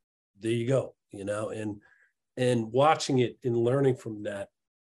like, there you go, and watching it and learning from that,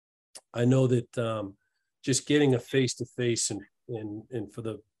 I know that just getting a face-to-face and for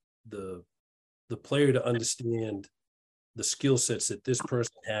the player to understand the skill sets that this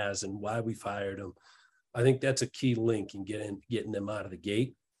person has and why we've hired them, I think that's a key link in getting them out of the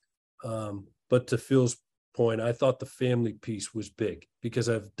gate. But to Phil's point, I thought the family piece was big because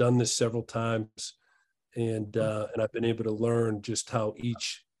I've done this several times, and I've been able to learn just how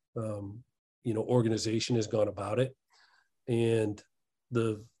each organization has gone about it, and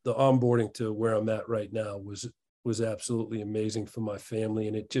the onboarding to where I'm at right now was absolutely amazing for my family,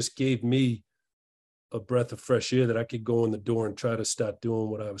 and it just gave me a breath of fresh air that I could go in the door and try to start doing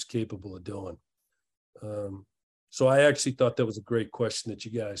what I was capable of doing. So I actually thought that was a great question that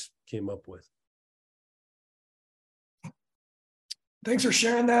you guys came up with. Thanks for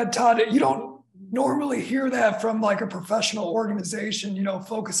sharing that, Todd. You don't normally hear that from like a professional organization,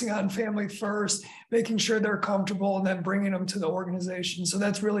 focusing on family first, making sure they're comfortable, and then bringing them to the organization. So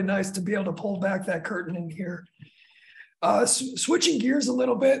that's really nice to be able to pull back that curtain in here. Switching gears a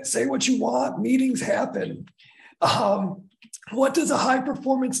little bit, say what you want, meetings happen. What does a high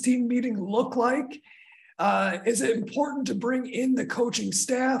performance team meeting look like? Is it important to bring in the coaching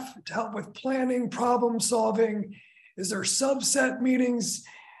staff to help with planning, problem solving? Is there subset meetings?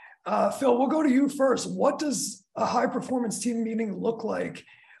 Phil, we'll go to you first. What does a high performance team meeting look like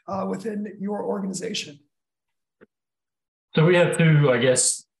within your organization? So we have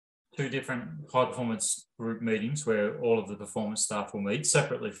two different high performance group meetings where all of the performance staff will meet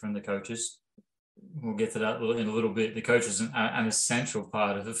separately from the coaches. We'll get to that in a little bit. The coach is an essential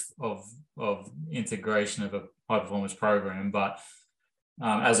part of integration of a high performance program. But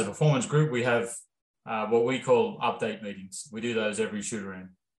as a performance group, we have what we call update meetings. We do those every shoot around.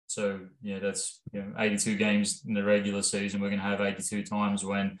 So that's 82 games in the regular season. We're going to have 82 times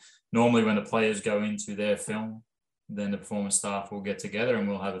when the players go into their film, then the performance staff will get together and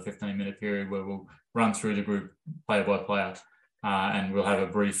we'll have a 15-minute period where we'll run through the group player by player. And we'll have a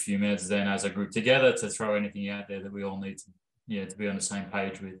brief few minutes then as a group together to throw anything out there that we all need to be on the same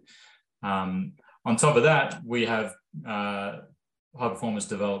page with. On top of that, we have high performance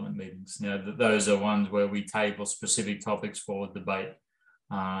development meetings. Those are ones where we table specific topics for debate,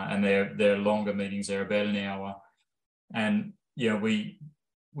 and they're longer meetings. They're about an hour, and we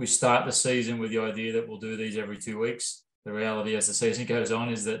start the season with the idea that we'll do these every 2 weeks. The reality as the season goes on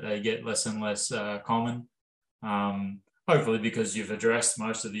is that they get less and less common. Hopefully because you've addressed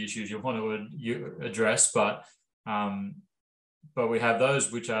most of the issues you want to address, but we have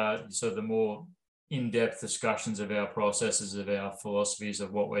those which are sort of the more in-depth discussions of our processes, of our philosophies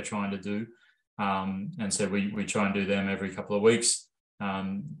of what we're trying to do. And so we try and do them every couple of weeks.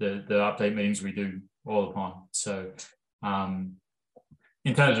 The update meetings we do all the time. So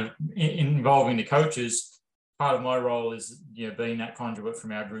in terms of involving the coaches, part of my role is being that conduit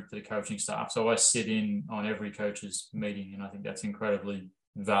from our group to the coaching staff. So I sit in on every coach's meeting, and I think that's incredibly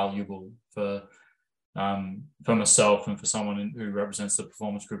valuable for myself and for someone who represents the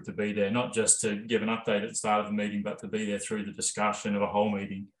performance group to be there, not just to give an update at the start of the meeting, but to be there through the discussion of a whole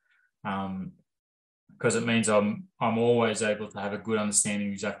meeting, because it means I'm always able to have a good understanding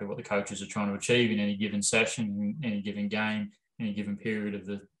of exactly what the coaches are trying to achieve in any given session, in any given game, any given period of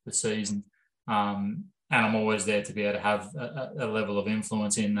the season. And I'm always there to be able to have a level of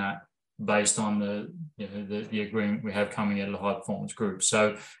influence in that based on the agreement we have coming out of the high performance group.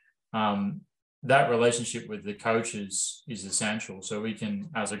 So that relationship with the coaches is essential. So we can,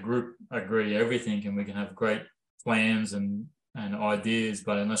 as a group, agree everything, and we can have great plans and ideas.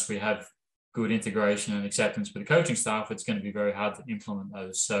 But unless we have good integration and acceptance with the coaching staff, it's going to be very hard to implement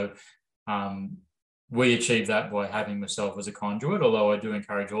those. So we achieve that by having myself as a conduit, although I do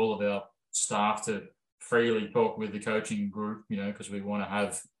encourage all of our staff to freely talk with the coaching group, because we want to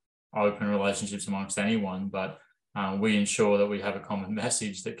have open relationships amongst anyone, but we ensure that we have a common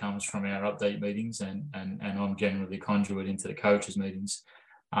message that comes from our update meetings, and I'm generally conduit into the coaches meetings.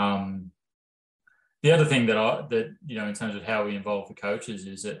 The other thing that in terms of how we involve the coaches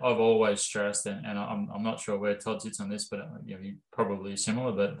is that I've always stressed, and I'm not sure where Todd sits on this, but he probably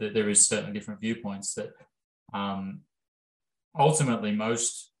similar, but there is certainly different viewpoints that ultimately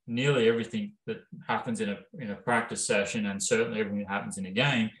nearly everything that happens in a practice session, and certainly everything that happens in a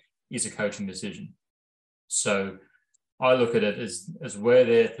game, is a coaching decision. So I look at it as we're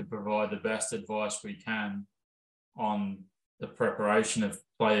there to provide the best advice we can on the preparation of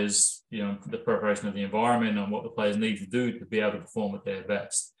players, the preparation of the environment, and what the players need to do to be able to perform at their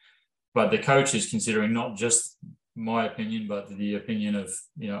best. But the coach is considering not just my opinion, but the opinion of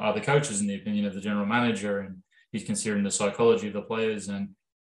other coaches and the opinion of the general manager, and he's considering the psychology of the players, and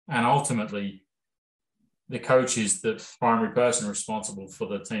ultimately the coach is the primary person responsible for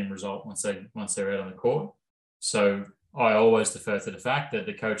the team result once they're out on the court. So I always defer to the fact that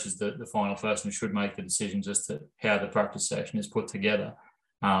the coach is the final person who should make the decisions as to how the practice session is put together.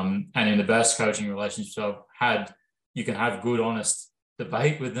 And in the best coaching relationships I've had, you can have good, honest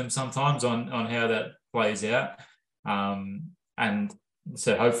debate with them sometimes on how that plays out. And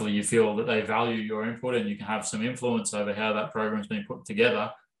so hopefully you feel that they value your input and you can have some influence over how that program's been put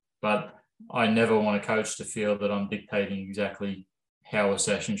together. But I never want a coach to feel that I'm dictating exactly how a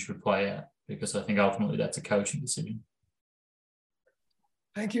session should play out, because I think ultimately that's a coaching decision.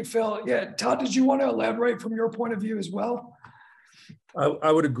 Thank you, Phil. Yeah, Todd, did you want to elaborate from your point of view as well?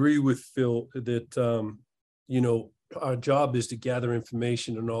 I would agree with Phil that, our job is to gather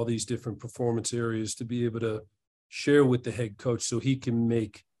information on all these different performance areas to be able to share with the head coach so he can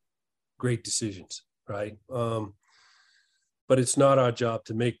make great decisions, right? But it's not our job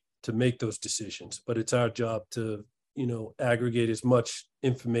to make those decisions, but it's our job to, aggregate as much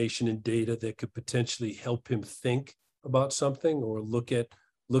information and data that could potentially help him think about something or look at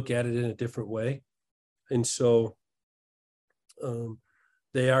it in a different way. And so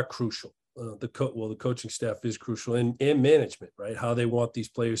they are crucial. The coaching staff is crucial, and management, right? How they want these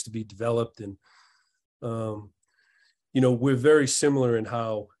players to be developed. And, we're very similar in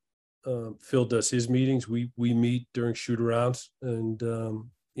how Phil does his meetings. We meet during shoot arounds, and,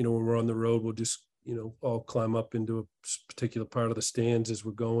 when we're on the road, we'll just, all climb up into a particular part of the stands as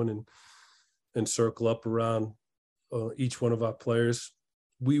we're going and circle up around each one of our players.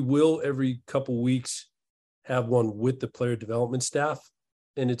 We will every couple weeks have one with the player development staff.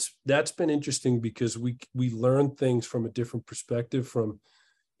 And that's been interesting because we learn things from a different perspective from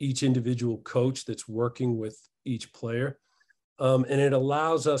each individual coach that's working with each player. And it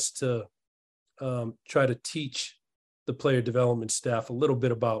allows us to try to teach the player development staff a little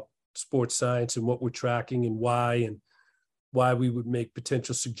bit about sports science and what we're tracking and why we would make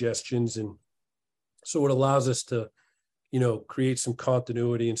potential suggestions. And so it allows us to, create some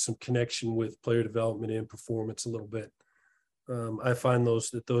continuity and some connection with player development and performance a little bit. I find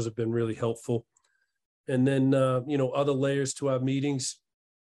those have been really helpful. And then, other layers to our meetings,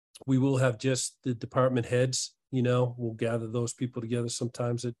 we will have just the department heads, we'll gather those people together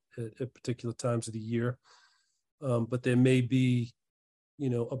sometimes at particular times of the year. But there may be,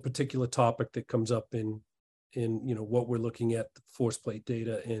 a particular topic that comes up in what we're looking at, the force plate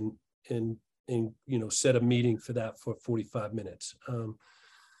data, and set a meeting for that for 45 minutes.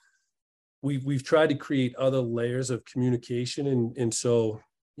 We've tried to create other layers of communication, and so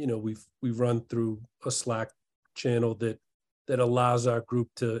we've run through a Slack channel that allows our group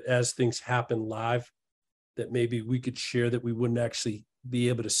to, as things happen live, that maybe we could share that we wouldn't actually be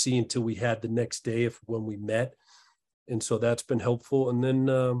able to see until we had the next day when we met, and so that's been helpful. And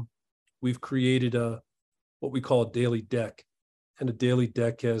then we've created what we call a daily deck, and a daily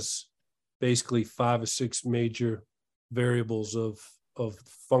deck has basically 5 or 6 major variables of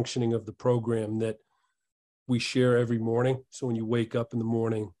functioning of the program that we share every morning. So when you wake up in the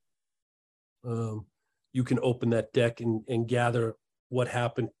morning, you can open that deck and gather what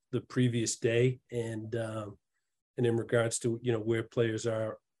happened the previous day, and in regards to where players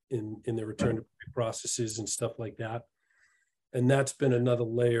are in their return to play processes and stuff like that. And that's been another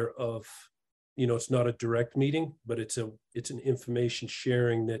layer of, it's not a direct meeting, but it's an information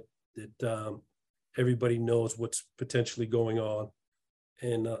sharing that everybody knows what's potentially going on,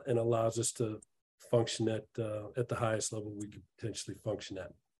 and allows us to function at the highest level we could potentially function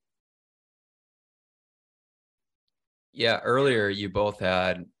at. Yeah, earlier you both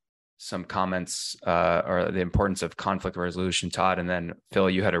had some comments or the importance of conflict resolution, Todd, and then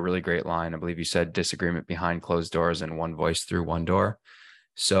Phil, you had a really great line. I believe you said disagreement behind closed doors and one voice through one door.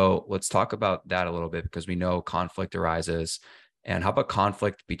 So let's talk about that a little bit, because we know conflict arises. And how about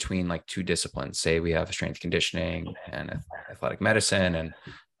conflict between like two disciplines? Say we have strength conditioning and athletic medicine and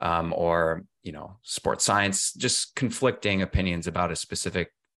or sports science, just conflicting opinions about a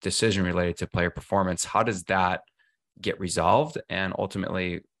specific decision related to player performance. How does that get resolved? And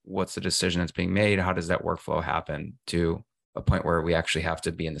ultimately, what's the decision that's being made? How does that workflow happen to a point where we actually have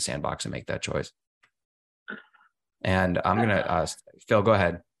to be in the sandbox and make that choice? And I'm going to ask Phil, go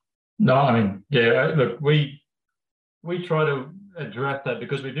ahead. No, I mean, yeah, look, we try to address that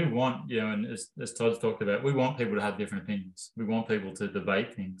because we do want, and as Todd's talked about, we want people to have different opinions. We want people to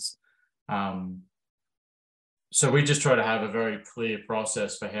debate things. So we just try to have a very clear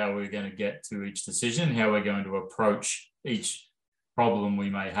process for how we're going to get to each decision, how we're going to approach each problem we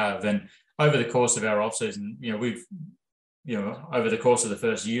may have. And over the course of our offseason, over the course of the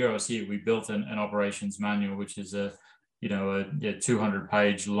first year I was here, we built an operations manual, which is a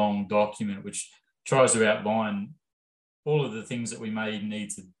 200-page long document, which tries to outline all of the things that we may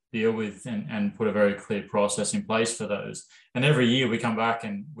need to deal with and put a very clear process in place for those. And every year we come back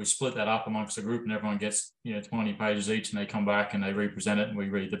and we split that up amongst the group, and everyone gets 20 pages each, and they come back and they represent it and we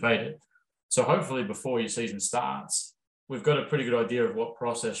re-debate it. So hopefully before your season starts, we've got a pretty good idea of what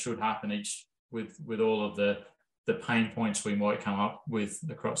process should happen each with all of the pain points we might come up with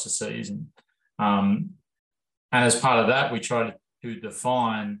across the season. And as part of that, we try to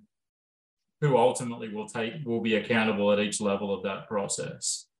define who ultimately will be accountable at each level of that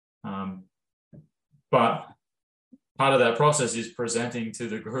process. But part of that process is presenting to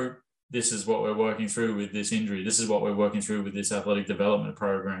the group, this is what we're working through with this injury. This is what we're working through with this athletic development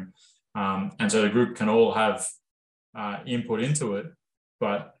program. And so the group can all have input into it,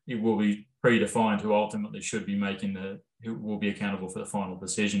 but it will be predefined who ultimately should be who will be accountable for the final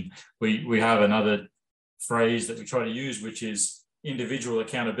decision. We have another phrase that we try to use, which is individual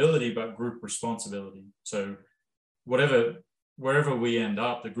accountability, but group responsibility. So wherever we end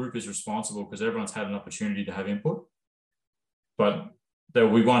up, the group is responsible because everyone's had an opportunity to have input, but there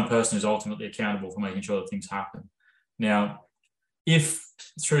will be one person who's ultimately accountable for making sure that things happen. Now, if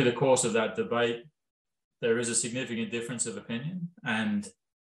through the course of that debate, there is a significant difference of opinion and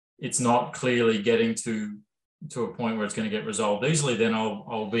it's not clearly getting to a point where it's going to get resolved easily, then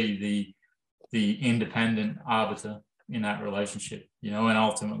I'll be the independent arbiter in that relationship, and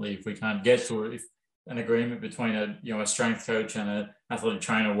ultimately if we can't get to an agreement between a strength coach and an athletic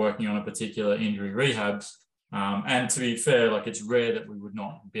trainer working on a particular injury rehab, and to be fair, it's rare that we would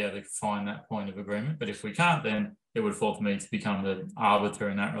not be able to find that point of agreement, but if we can't, then it would fall to me to become the arbiter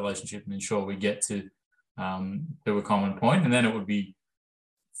in that relationship and ensure we get to a common point, and then it would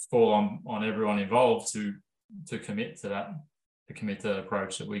fall on everyone involved to commit to that, to commit to the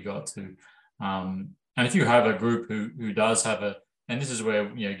approach that we got to. And if you have a group who does have and this is where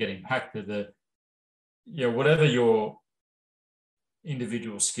getting back to whatever your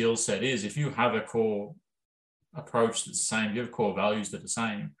individual skill set is, if you have a core approach that's the same, you have core values that are the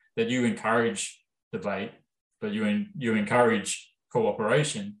same, that you encourage debate, but you encourage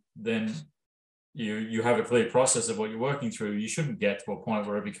cooperation, then you have a clear process of what you're working through. You shouldn't get to a point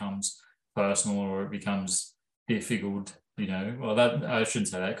where it becomes personal or it becomes difficult. Well, that I shouldn't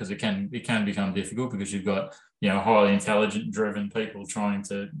say that, because it can become difficult because you've got highly intelligent, driven people trying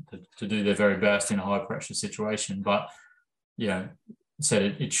to do their very best in a high pressure situation. But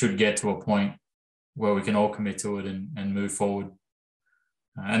it should get to a point where we can all commit to it and move forward.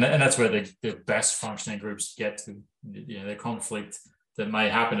 And that's where the best functioning groups get to. The conflict that may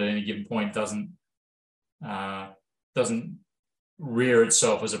happen at any given point doesn't rear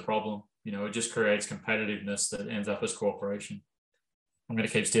itself as a problem. It just creates competitiveness that ends up as cooperation. I'm going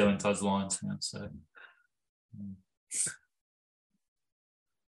to keep stealing Todd's lines now. So,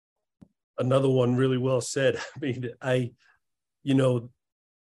 another one really well said.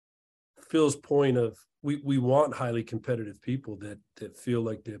 Phil's point of we want highly competitive people that feel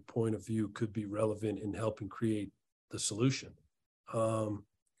like their point of view could be relevant in helping create the solution. And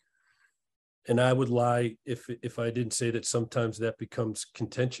I would lie if I didn't say that sometimes that becomes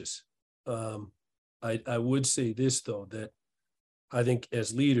contentious. I would say this, though, that I think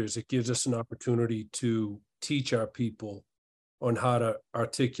as leaders, it gives us an opportunity to teach our people on how to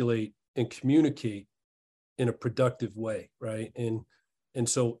articulate and communicate in a productive way, right? And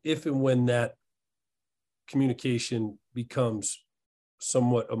so if and when that communication becomes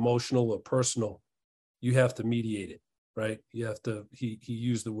somewhat emotional or personal, you have to mediate it, right? You have to, he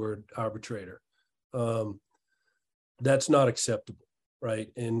used the word arbitrator. That's not acceptable, right?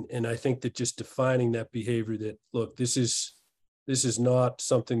 And I think that just defining that behavior, that, look, this is not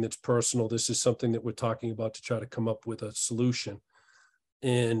something that's personal. This is something that we're talking about to try to come up with a solution.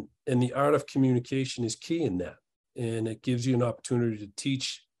 And the art of communication is key in that. And it gives you an opportunity to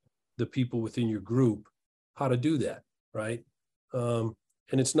teach the people within your group how to do that, right? And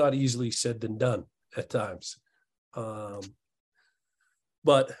it's not easily said than done at times.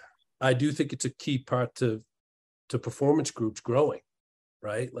 But I do think it's a key part to performance groups growing,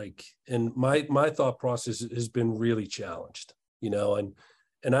 right? And my thought process has been really challenged, and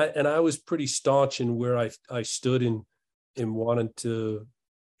I was pretty staunch in where I stood in wanting to,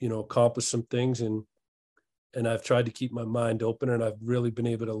 accomplish some things, and I've tried to keep my mind open, and I've really been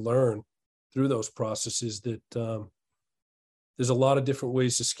able to learn through those processes that there's a lot of different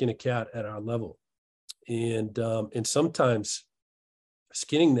ways to skin a cat at our level. And sometimes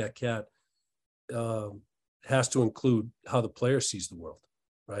skinning that cat has to include how the player sees the world,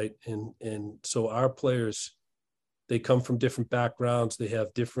 right? And so our players, they come from different backgrounds. They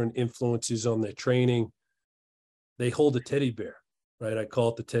have different influences on their training. They hold a teddy bear, right? I call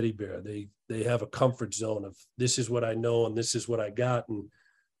it the teddy bear. They have a comfort zone of this is what I know and this is what I got.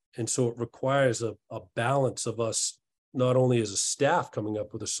 And so it requires a balance of us, not only as a staff coming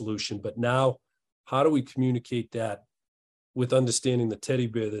up with a solution, but now how do we communicate that with understanding the teddy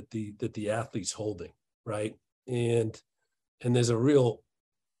bear that the athlete's holding, right? And there's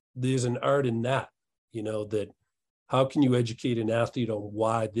an art in that, that how can you educate an athlete on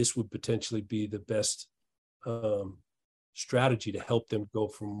why this would potentially be the best strategy to help them go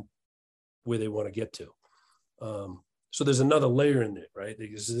from where they want to get to. So there's another layer in it, right?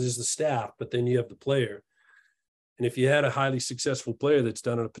 Because there's the staff, but then you have the player. And if you had a highly successful player that's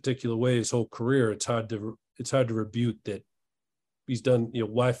done it a particular way his whole career, it's hard to rebuke that he's done,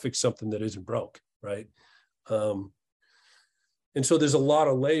 why fix something that isn't broke, right? And so there's a lot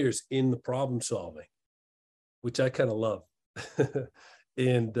of layers in the problem solving, which I kind of love.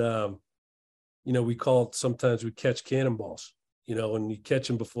 And, sometimes we catch cannonballs, and you catch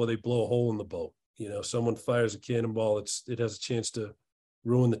them before they blow a hole in the boat. Someone fires a cannonball, it has a chance to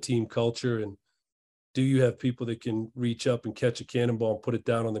ruin the team culture. And do you have people that can reach up and catch a cannonball and put it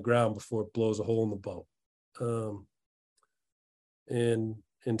down on the ground before it blows a hole in the boat?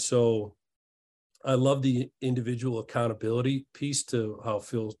 And so I love the individual accountability piece to how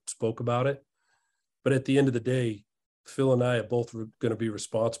Phil spoke about it. But at the end of the day, Phil and I are both going to be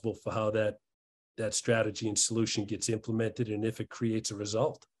responsible for how that strategy and solution gets implemented and if it creates a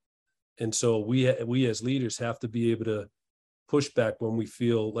result. And so we as leaders have to be able to push back when we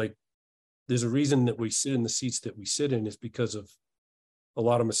feel like there's a reason that we sit in the seats that we sit in is because of a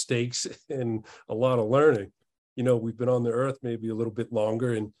lot of mistakes and a lot of learning. We've been on the earth maybe a little bit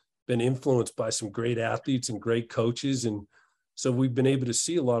longer and been influenced by some great athletes and great coaches. And so we've been able to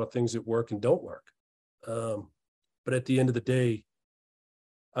see a lot of things that work and don't work. But at the end of the day,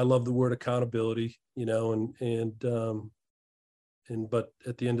 I love the word accountability, but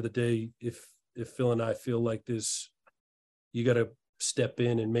at the end of the day, if Phil and I feel like you got to step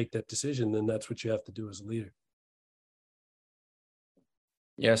in and make that decision, then that's what you have to do as a leader.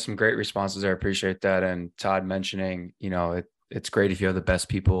 Yeah, some great responses there. I appreciate that. And Todd mentioning, it's great if you have the best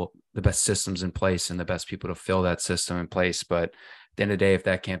people, the best systems in place and the best people to fill that system in place. But at the end of the day, if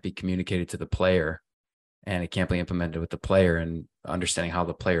that can't be communicated to the player and it can't be implemented with the player and understanding how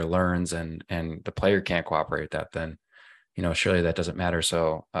the player learns and the player can't cooperate with that, then, surely that doesn't matter.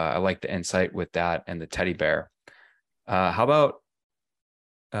 So I like the insight with that and the teddy bear. How about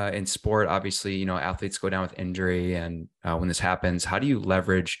in sport? Obviously, athletes go down with injury. And when this happens, how do you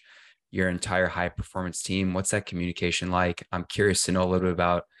leverage your entire high performance team? What's that communication like? I'm curious to know a little bit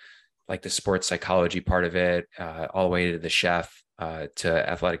about like the sports psychology part of it, all the way to the chef, to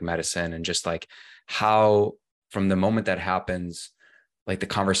athletic medicine, and just like how from the moment that happens, like the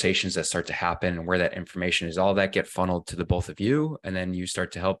conversations that start to happen and where that information is, all that get funneled to the both of you. And then you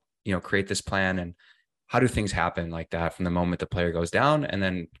start to help, create this plan. And how do things happen like that from the moment the player goes down, and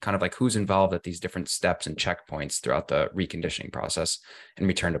then kind of like who's involved at these different steps and checkpoints throughout the reconditioning process and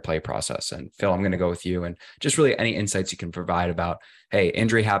return to play process? And Phil, I'm going to go with you and just really any insights you can provide about, hey,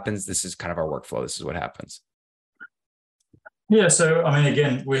 injury happens. This is kind of our workflow. This is what happens. Yeah. So,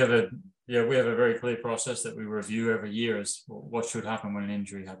 again, we have a very clear process that we review every year as what should happen when an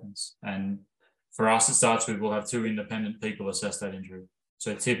injury happens. And for us, it starts with, we'll have two independent people assess that injury.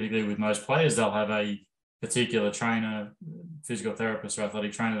 So typically with most players, they'll have a particular trainer, physical therapist or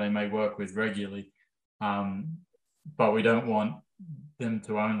athletic trainer they may work with regularly. But we don't want them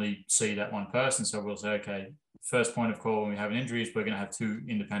to only see that one person. So we'll say, okay, first point of call when we have an injury is we're going to have two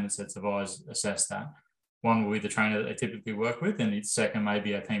independent sets of eyes assess that. One will be the trainer that they typically work with, and the second may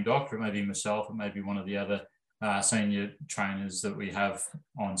be a team doctor, it may be myself, it may be one of the other senior trainers that we have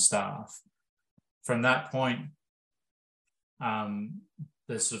on staff. From that point,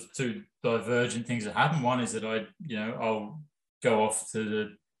 there's sort of two divergent things that happen. One is that I'll go off to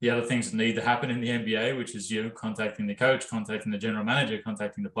the other things that need to happen in the NBA, which is contacting the coach, contacting the general manager,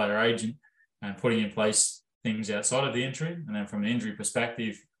 contacting the player agent, and putting in place things outside of the injury. And then from an injury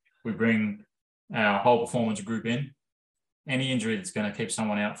perspective, we bring our whole performance group in. Any injury that's going to keep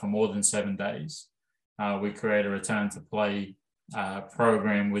someone out for more than 7 days, we create a return to play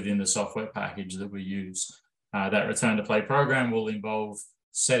program within the software package that we use. That return to play program will involve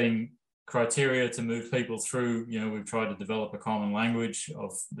setting criteria to move people through. We've tried to develop a common language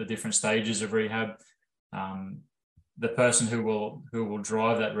of the different stages of rehab. The person who will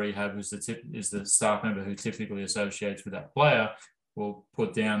drive that rehab is the staff member who typically associates with that player, will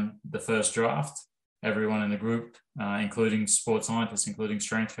put down the first draft. everyone in the group, including sports scientists, including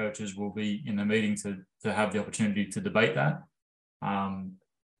strength coaches, will be in the meeting to have the opportunity to debate that.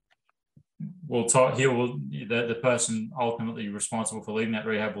 We'll talk here. The person ultimately responsible for leading that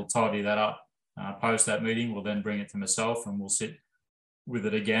rehab will tidy that up. Post that meeting, we'll then bring it to myself, and we'll sit with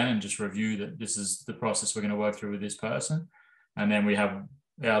it again and just review that this is the process we're going to work through with this person. And then we have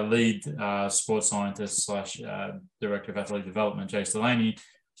our lead sports scientist / director of athletic development, Jace Delaney,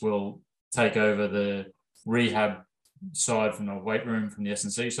 will take over the rehab side from the weight room, from the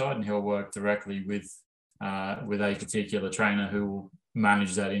S&C side, and he'll work directly with a particular trainer who will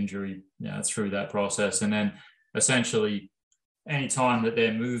manage that injury through that process. And then essentially any time that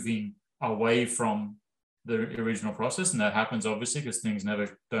they're moving away from the original process, and that happens obviously because things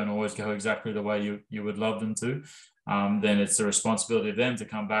don't always go exactly the way you would love them to, then it's the responsibility of them to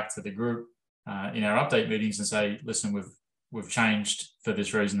come back to the group in our update meetings and say, listen, we've changed for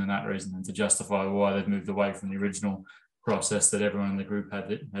this reason and that reason, and to justify why they've moved away from the original process that everyone in the group had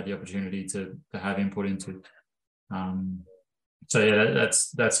the opportunity to have input into. So yeah,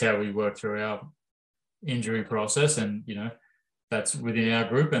 that's how we work through our injury process, and that's within our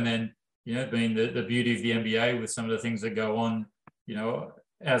group. And then being the beauty of the NBA with some of the things that go on,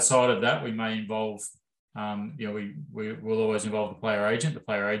 outside of that, we may involve, we will always involve the player agent. The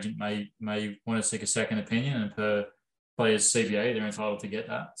player agent may want to seek a second opinion, and per players CBA, they're entitled to get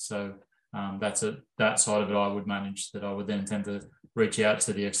that. So that side of it I would manage. That I would then tend to reach out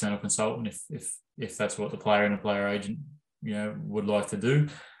to the external consultant if that's what the player and the player agent would like to do.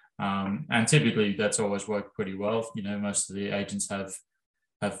 And typically that's always worked pretty well. Most of the agents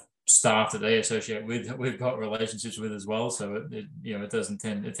have staff that they associate with, we've got relationships with as well. So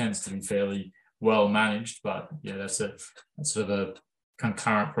it tends to be fairly well managed, but that's sort of a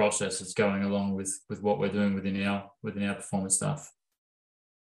concurrent process that's going along with what we're doing within our performance stuff.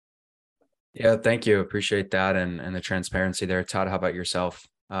 Yeah, thank you. Appreciate that and the transparency there. Todd, how about yourself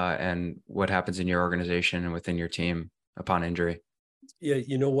and what happens in your organization and within your team upon injury? Yeah,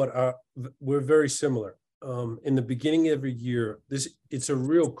 you know what? We're very similar. In the beginning of every year, it's a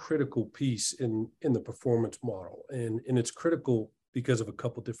real critical piece in the performance model, and it's critical because of a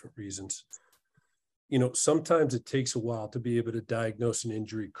couple different reasons. Sometimes it takes a while to be able to diagnose an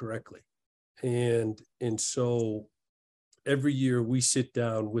injury correctly, and so every year we sit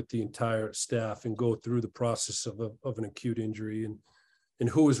down with the entire staff and go through the process of an acute injury and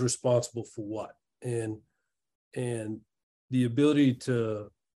who is responsible for what, and the ability to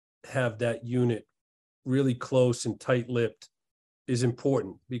have that unit really close and tight-lipped is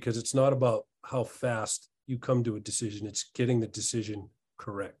important, because it's not about how fast you come to a decision, it's getting the decision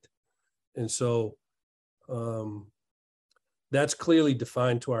correct. And so that's clearly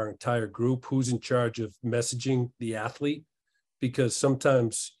defined to our entire group, who's in charge of messaging the athlete, because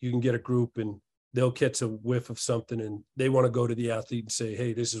sometimes you can get a group and they'll catch a whiff of something and they want to go to the athlete and say,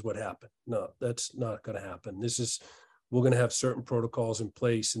 hey, this is what happened. No, that's not going to happen. We're going to have certain protocols in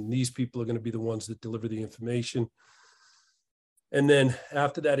place, and these people are going to be the ones that deliver the information. And then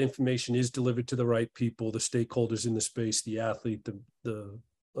after that information is delivered to the right people, the stakeholders in the space, the athlete, the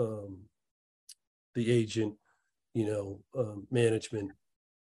agent, management,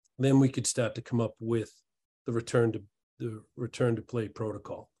 then we could start to come up with the return to play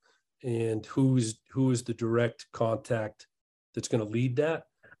protocol, and who is the direct contact that's going to lead that.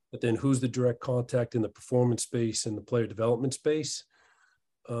 But then who's the direct contact in the performance space and the player development space?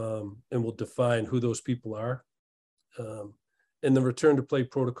 And we'll define who those people are. And the return to play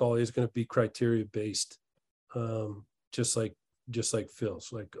protocol is going to be criteria based, just like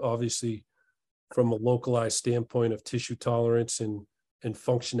Phil's. Like, obviously, from a localized standpoint of tissue tolerance and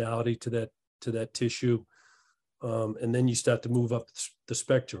functionality to that tissue. And then you start to move up the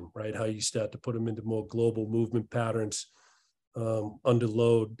spectrum, right? How you start to put them into more global movement patterns, under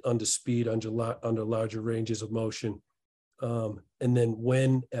load, under speed, under larger ranges of motion. And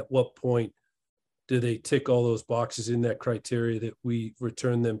then at what point do they tick all those boxes in that criteria that we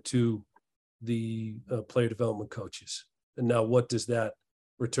return them to the player development coaches? And now what does that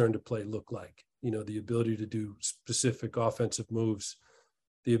return to play look like? The ability to do specific offensive moves,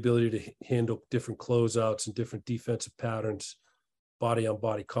 the ability to handle different closeouts and different defensive patterns, body on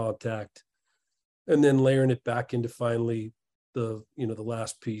body contact, and then layering it back into finally the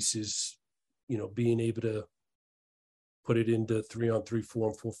last piece is, being able to put it into 3-on-3,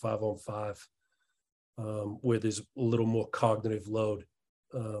 4-on-4, 5-on-5, where there's a little more cognitive load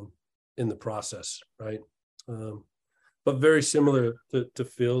in the process, right? But very similar to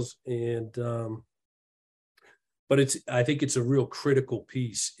Phil's, and but I think it's a real critical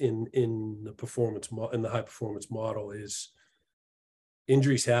piece in the performance in the high performance model. Is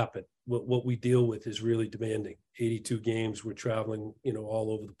injuries happen, what we deal with is really demanding. 82 games, we're traveling,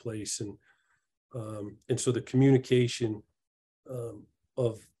 all over the place. And so the communication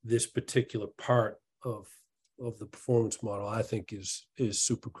of this particular part of the performance model, I think is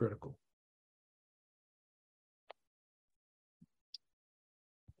super critical.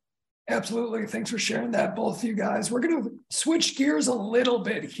 Absolutely. Thanks for sharing that, both of you guys. We're going to switch gears a little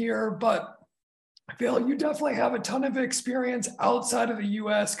bit here, but Phil, you definitely have a ton of experience outside of the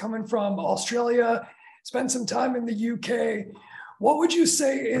US, coming from Australia, spent some time in the UK. What would you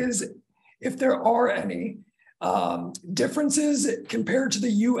say is, if there are any, differences compared to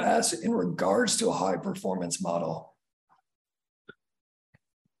the US in regards to a high performance model?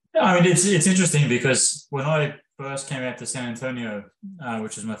 I mean, it's interesting because when I first came out to San Antonio,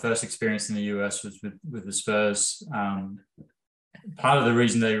 which was my first experience in the US, was with the Spurs. Part of the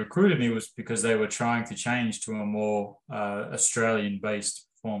reason they recruited me was because they were trying to change to a more Australian-based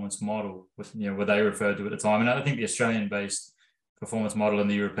performance model, with what they referred to at the time. And I think the Australian-based performance model and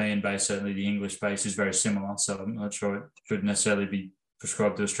the European-based, certainly the English-based, is very similar. So I'm not sure it should necessarily be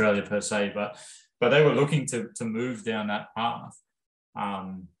prescribed to Australia per se, but they were looking to move down that path.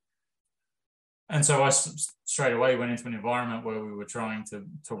 And so I straight away went into an environment where we were trying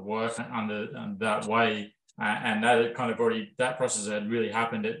to work under that way. And that kind of that process had really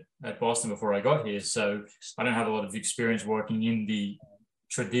happened at Boston before I got here. So I don't have a lot of experience working in the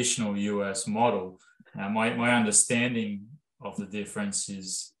traditional US model. My understanding of the difference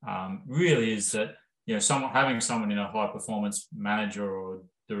is really is that, having someone in a high performance manager or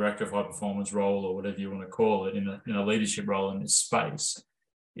director of high performance role, or whatever you want to call it, in a leadership role in this space,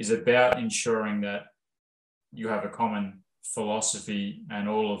 is about ensuring that you have a common philosophy and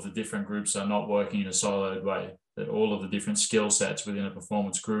all of the different groups are not working in a siloed way, that all of the different skill sets within a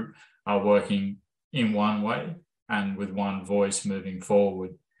performance group are working in one way and with one voice moving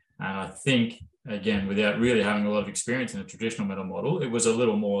forward. And I think, again, without really having a lot of experience in a traditional mental model, it was a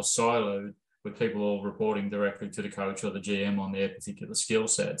little more siloed, with people all reporting directly to the coach or the GM on their particular skill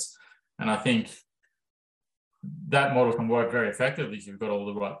sets. And I think that model can work very effectively if you've got all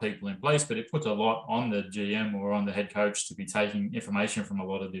the right people in place, but it puts a lot on the GM or on the head coach to be taking information from a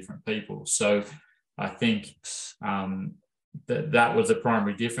lot of different people. So I think that was the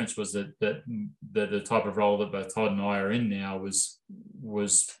primary difference, was that the type of role that both Todd and I are in now was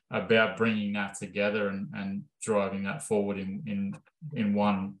about bringing that together and driving that forward in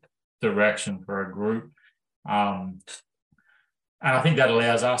one direction for a group. And I think that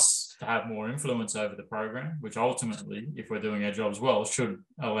allows us to have more influence over the program, which ultimately, if we're doing our jobs well, should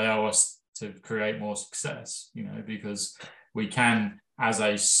allow us to create more success, because we can, as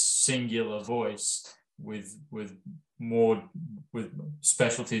a singular voice with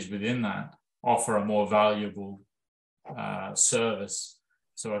specialties within that, offer a more valuable service.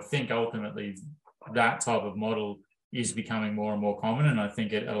 So I think ultimately that type of model is becoming more and more common, and I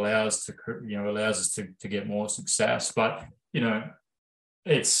think it allows us to get more success. But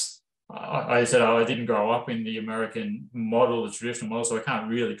it's, I said, I didn't grow up in the American model, the traditional model, so I can't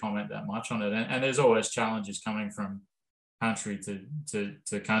really comment that much on it. And there's always challenges coming from country to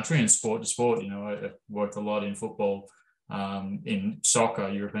country and sport to sport. I worked a lot in football, in soccer,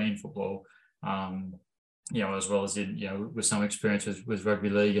 European football, as well as in, with some experience with rugby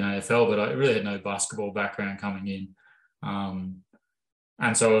league and AFL, but I really had no basketball background coming in.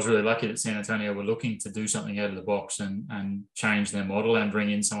 And so I was really lucky that San Antonio were looking to do something out of the box and change their model and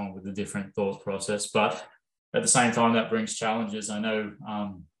bring in someone with a different thought process. But at the same time, that brings challenges. I know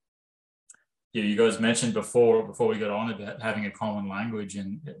you guys mentioned before we got on about having a common language,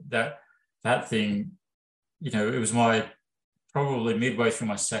 and that thing, it was probably midway through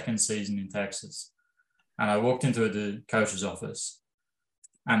my second season in Texas. And I walked into the coach's office,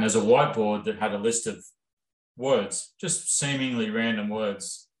 and there's a whiteboard that had a list of words, just seemingly random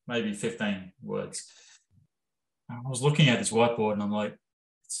words, maybe 15 words. I was looking at this whiteboard and I'm like,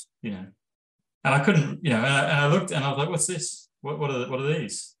 and I couldn't, and I looked and I was like, what's this? What are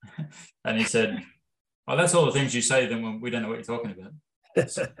these? And he said, oh, that's all the things you say then when we don't know what you're talking about.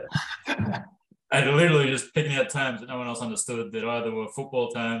 And literally just picking out terms that no one else understood, that either were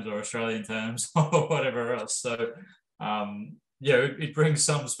football terms or Australian terms or whatever else. So, it brings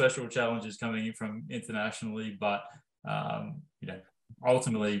some special challenges coming in from internationally, but,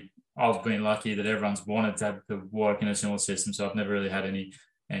 ultimately I've been lucky that everyone's wanted to work in a similar system. So I've never really had any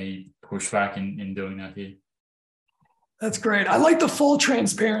pushback in doing that here. That's great. I like the full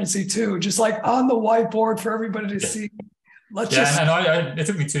transparency too, just like on the whiteboard for everybody to see. And it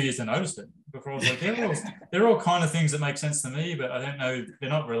took me 2 years to notice it before I was like, they're all kind of things that make sense to me, but I don't know,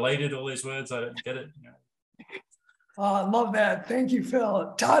 they're not related, all these words. I don't get it. I love that. Thank you,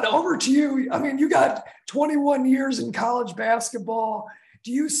 Phil. Todd, over to you. I mean, you got 21 years in college basketball.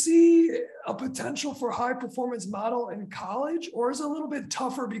 Do you see a potential for high performance model in college, or is it a little bit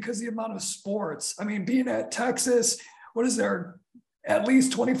tougher because of the amount of sports? I mean, being at Texas, what is there? At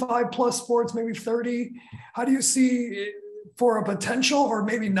least 25 plus sports, maybe 30. How do you see for a potential, or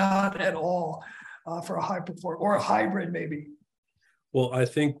maybe not at all, for a high perform or a hybrid maybe? Well, I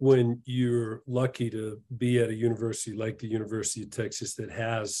think when you're lucky to be at a university like the University of Texas that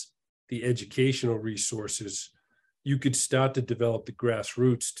has the educational resources, you could start to develop the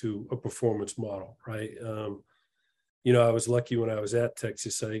grassroots to a performance model, right? I was lucky when I was at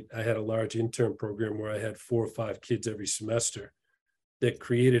Texas. I had a large intern program where I had 4 or 5 kids every semester that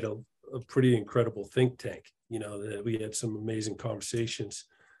created a pretty incredible think tank. That we had some amazing conversations.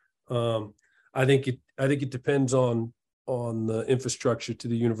 I think it depends on the infrastructure to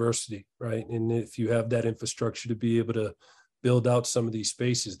the university, right? And if you have that infrastructure to be able to build out some of these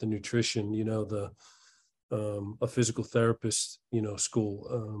spaces, the nutrition, a physical therapist,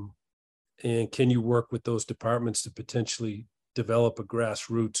 school, and can you work with those departments to potentially develop a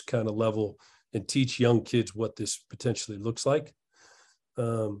grassroots kind of level and teach young kids what this potentially looks like?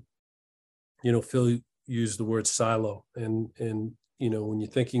 Phil used the word silo, and when you're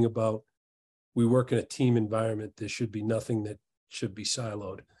thinking about, we work in a team environment, there should be nothing that should be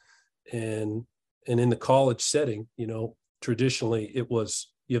siloed. And in the college setting, traditionally it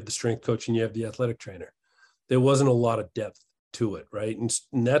was, you have the strength coach and you have the athletic trainer. There wasn't a lot of depth to it, right? And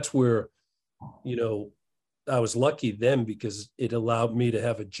that's where, I was lucky then because it allowed me to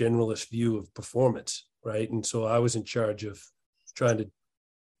have a generalist view of performance, right? And so I was in charge of trying to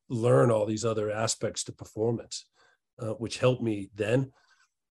learn all these other aspects to performance, which helped me then.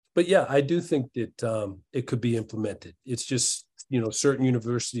 But yeah, I do think that it could be implemented. It's just, certain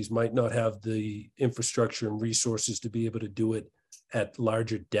universities might not have the infrastructure and resources to be able to do it at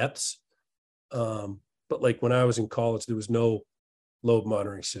larger depths. But like when I was in college, there was no load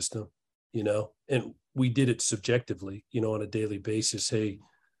monitoring system, and we did it subjectively, on a daily basis. Hey,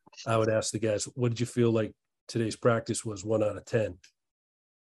 I would ask the guys, what did you feel like today's practice was? 1 out of 10,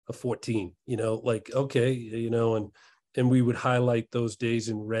 a 14, okay, and we would highlight those days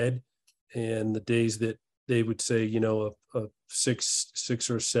in red, and the days that they would say, a 6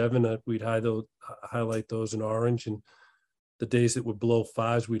 or 7, we'd highlight those in orange, and the days that were below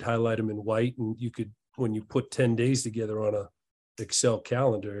 5s, we'd highlight them in white. And you could, when you put 10 days together on a Excel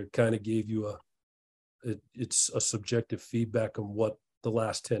calendar, it kind of gave you it's a subjective feedback on what the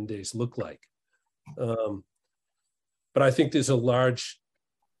last 10 days look like. But I think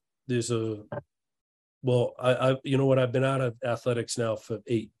well, I've been out of athletics now for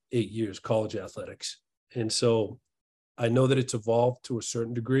eight years, college athletics. And so I know that it's evolved to a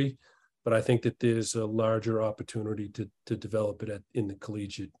certain degree, but I think that there's a larger opportunity to develop it at the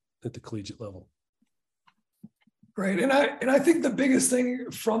collegiate level. Great. And I think the biggest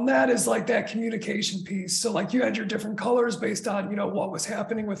thing from that is like that communication piece. So like you had your different colors based on, what was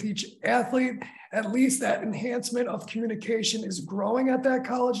happening with each athlete. At least that enhancement of communication is growing at that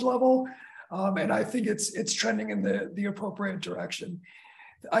college level. And I think it's trending in the appropriate direction.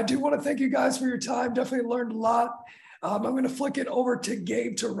 I do want to thank you guys for your time. Definitely learned a lot. I'm going to flick it over to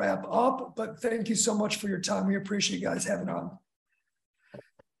Gabe to wrap up, but thank you so much for your time. We appreciate you guys having on.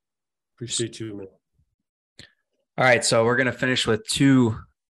 Appreciate you, man. All right, so we're going to finish with 2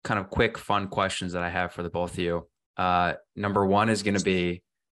 kind of quick, fun questions that I have for the both of you. Number 1 is going to be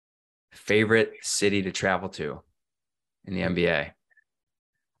favorite city to travel to in the NBA.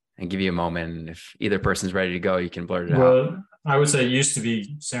 And give you a moment. And if either person's ready to go, you can blurt it out. Well, I would say it used to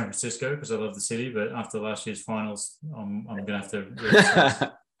be San Francisco because I love the city, but after last year's finals, I'm going to have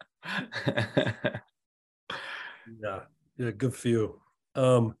to. Yeah, good for you.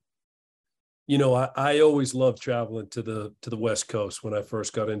 I always loved traveling to the West Coast when I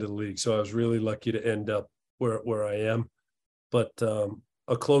first got into the league. So I was really lucky to end up where I am. But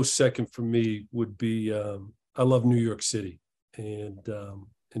a close second for me would be, I love New York City and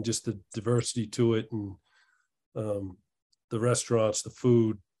just the diversity to it, and the restaurants, the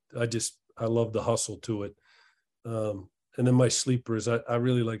food. I love the hustle to it. And then my sleeper is I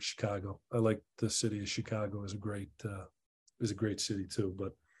really like Chicago. I like the city of Chicago is a great city too.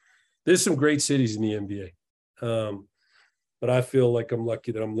 But there's some great cities in the NBA. But I feel like I'm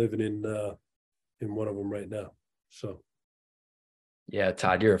lucky that I'm living in one of them right now. So. Yeah,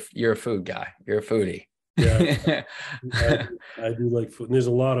 Todd, you're a food guy. You're a foodie. Yeah, I do like food. And there's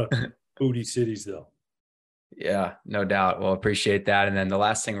a lot of foodie cities though. Yeah, no doubt. Well, appreciate that. And then the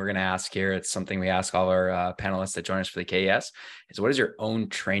last thing we're going to ask here, it's something we ask all our panelists that join us for the KES, is what does your own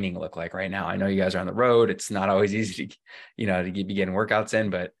training look like right now? I know you guys are on the road. It's not always easy to, to be getting workouts in,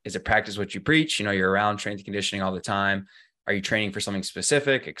 but is it practice what you preach? You're around strength and conditioning all the time. Are you training for something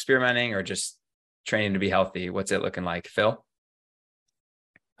specific, experimenting, or just training to be healthy? What's it looking like, Phil?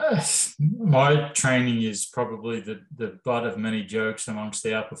 My training is probably the butt of many jokes amongst the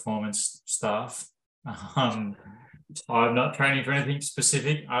outperformance staff. I'm not training for anything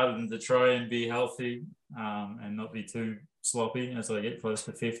specific other than to try and be healthy and not be too sloppy as I get close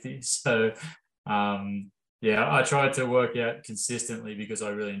to 50. So, I try to work out consistently because I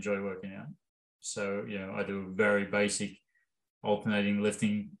really enjoy working out. So, I do a very basic alternating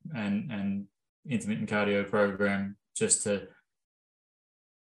lifting and intermittent cardio program just to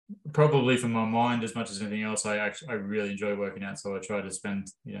probably for my mind as much as anything else. I really enjoy working out, so I try to spend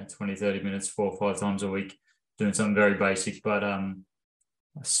 20-30 minutes 4 or 5 times a week doing something very basic. But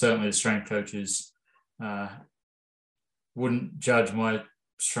certainly the strength coaches wouldn't judge my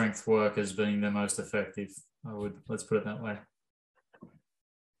strength work as being the most effective. Let's put it that way.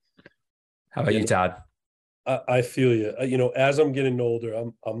 How about you, Todd? I feel you. As I'm getting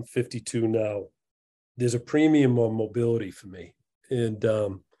older, I'm 52 now. There's a premium on mobility for me, and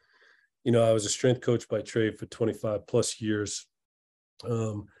I was a strength coach by trade for 25 plus years.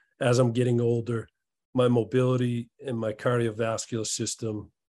 As I'm getting older, my mobility and my cardiovascular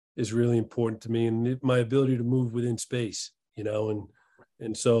system is really important to me, and my ability to move within space,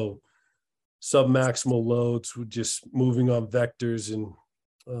 and so submaximal loads with just moving on vectors, and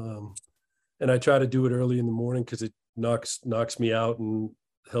I try to do it early in the morning because it knocks me out and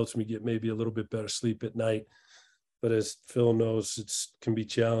helps me get maybe a little bit better sleep at night. But as Phil knows, it can be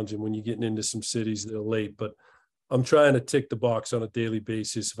challenging when you're getting into some cities that are late. But I'm trying to tick the box on a daily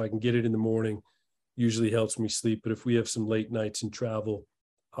basis. If I can get it in the morning, usually helps me sleep. But if we have some late nights in travel,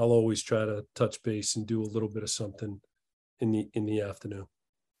 I'll always try to touch base and do a little bit of something in the afternoon.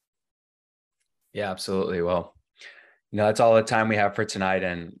 Yeah, absolutely. Well, that's all the time we have for tonight.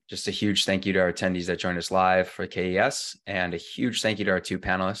 And just a huge thank you to our attendees that joined us live for KES, and a huge thank you to our 2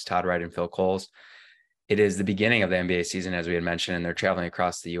 panelists, Todd Wright and Phil Coles. It is the beginning of the NBA season, as we had mentioned, and they're traveling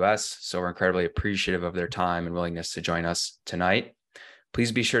across the US. So we're incredibly appreciative of their time and willingness to join us tonight.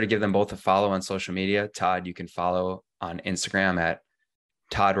 Please be sure to give them both a follow on social media. Todd, you can follow on Instagram at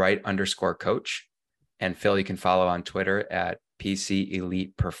ToddWright_coach. And Phil, you can follow on Twitter at PC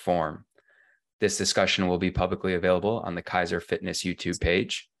Elite Perform. This discussion will be publicly available on the Kaiser Fitness YouTube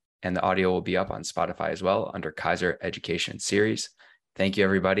page, and the audio will be up on Spotify as well under Kaiser Education Series. Thank you,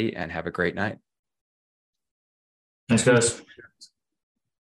 everybody, and have a great night. Thanks, guys.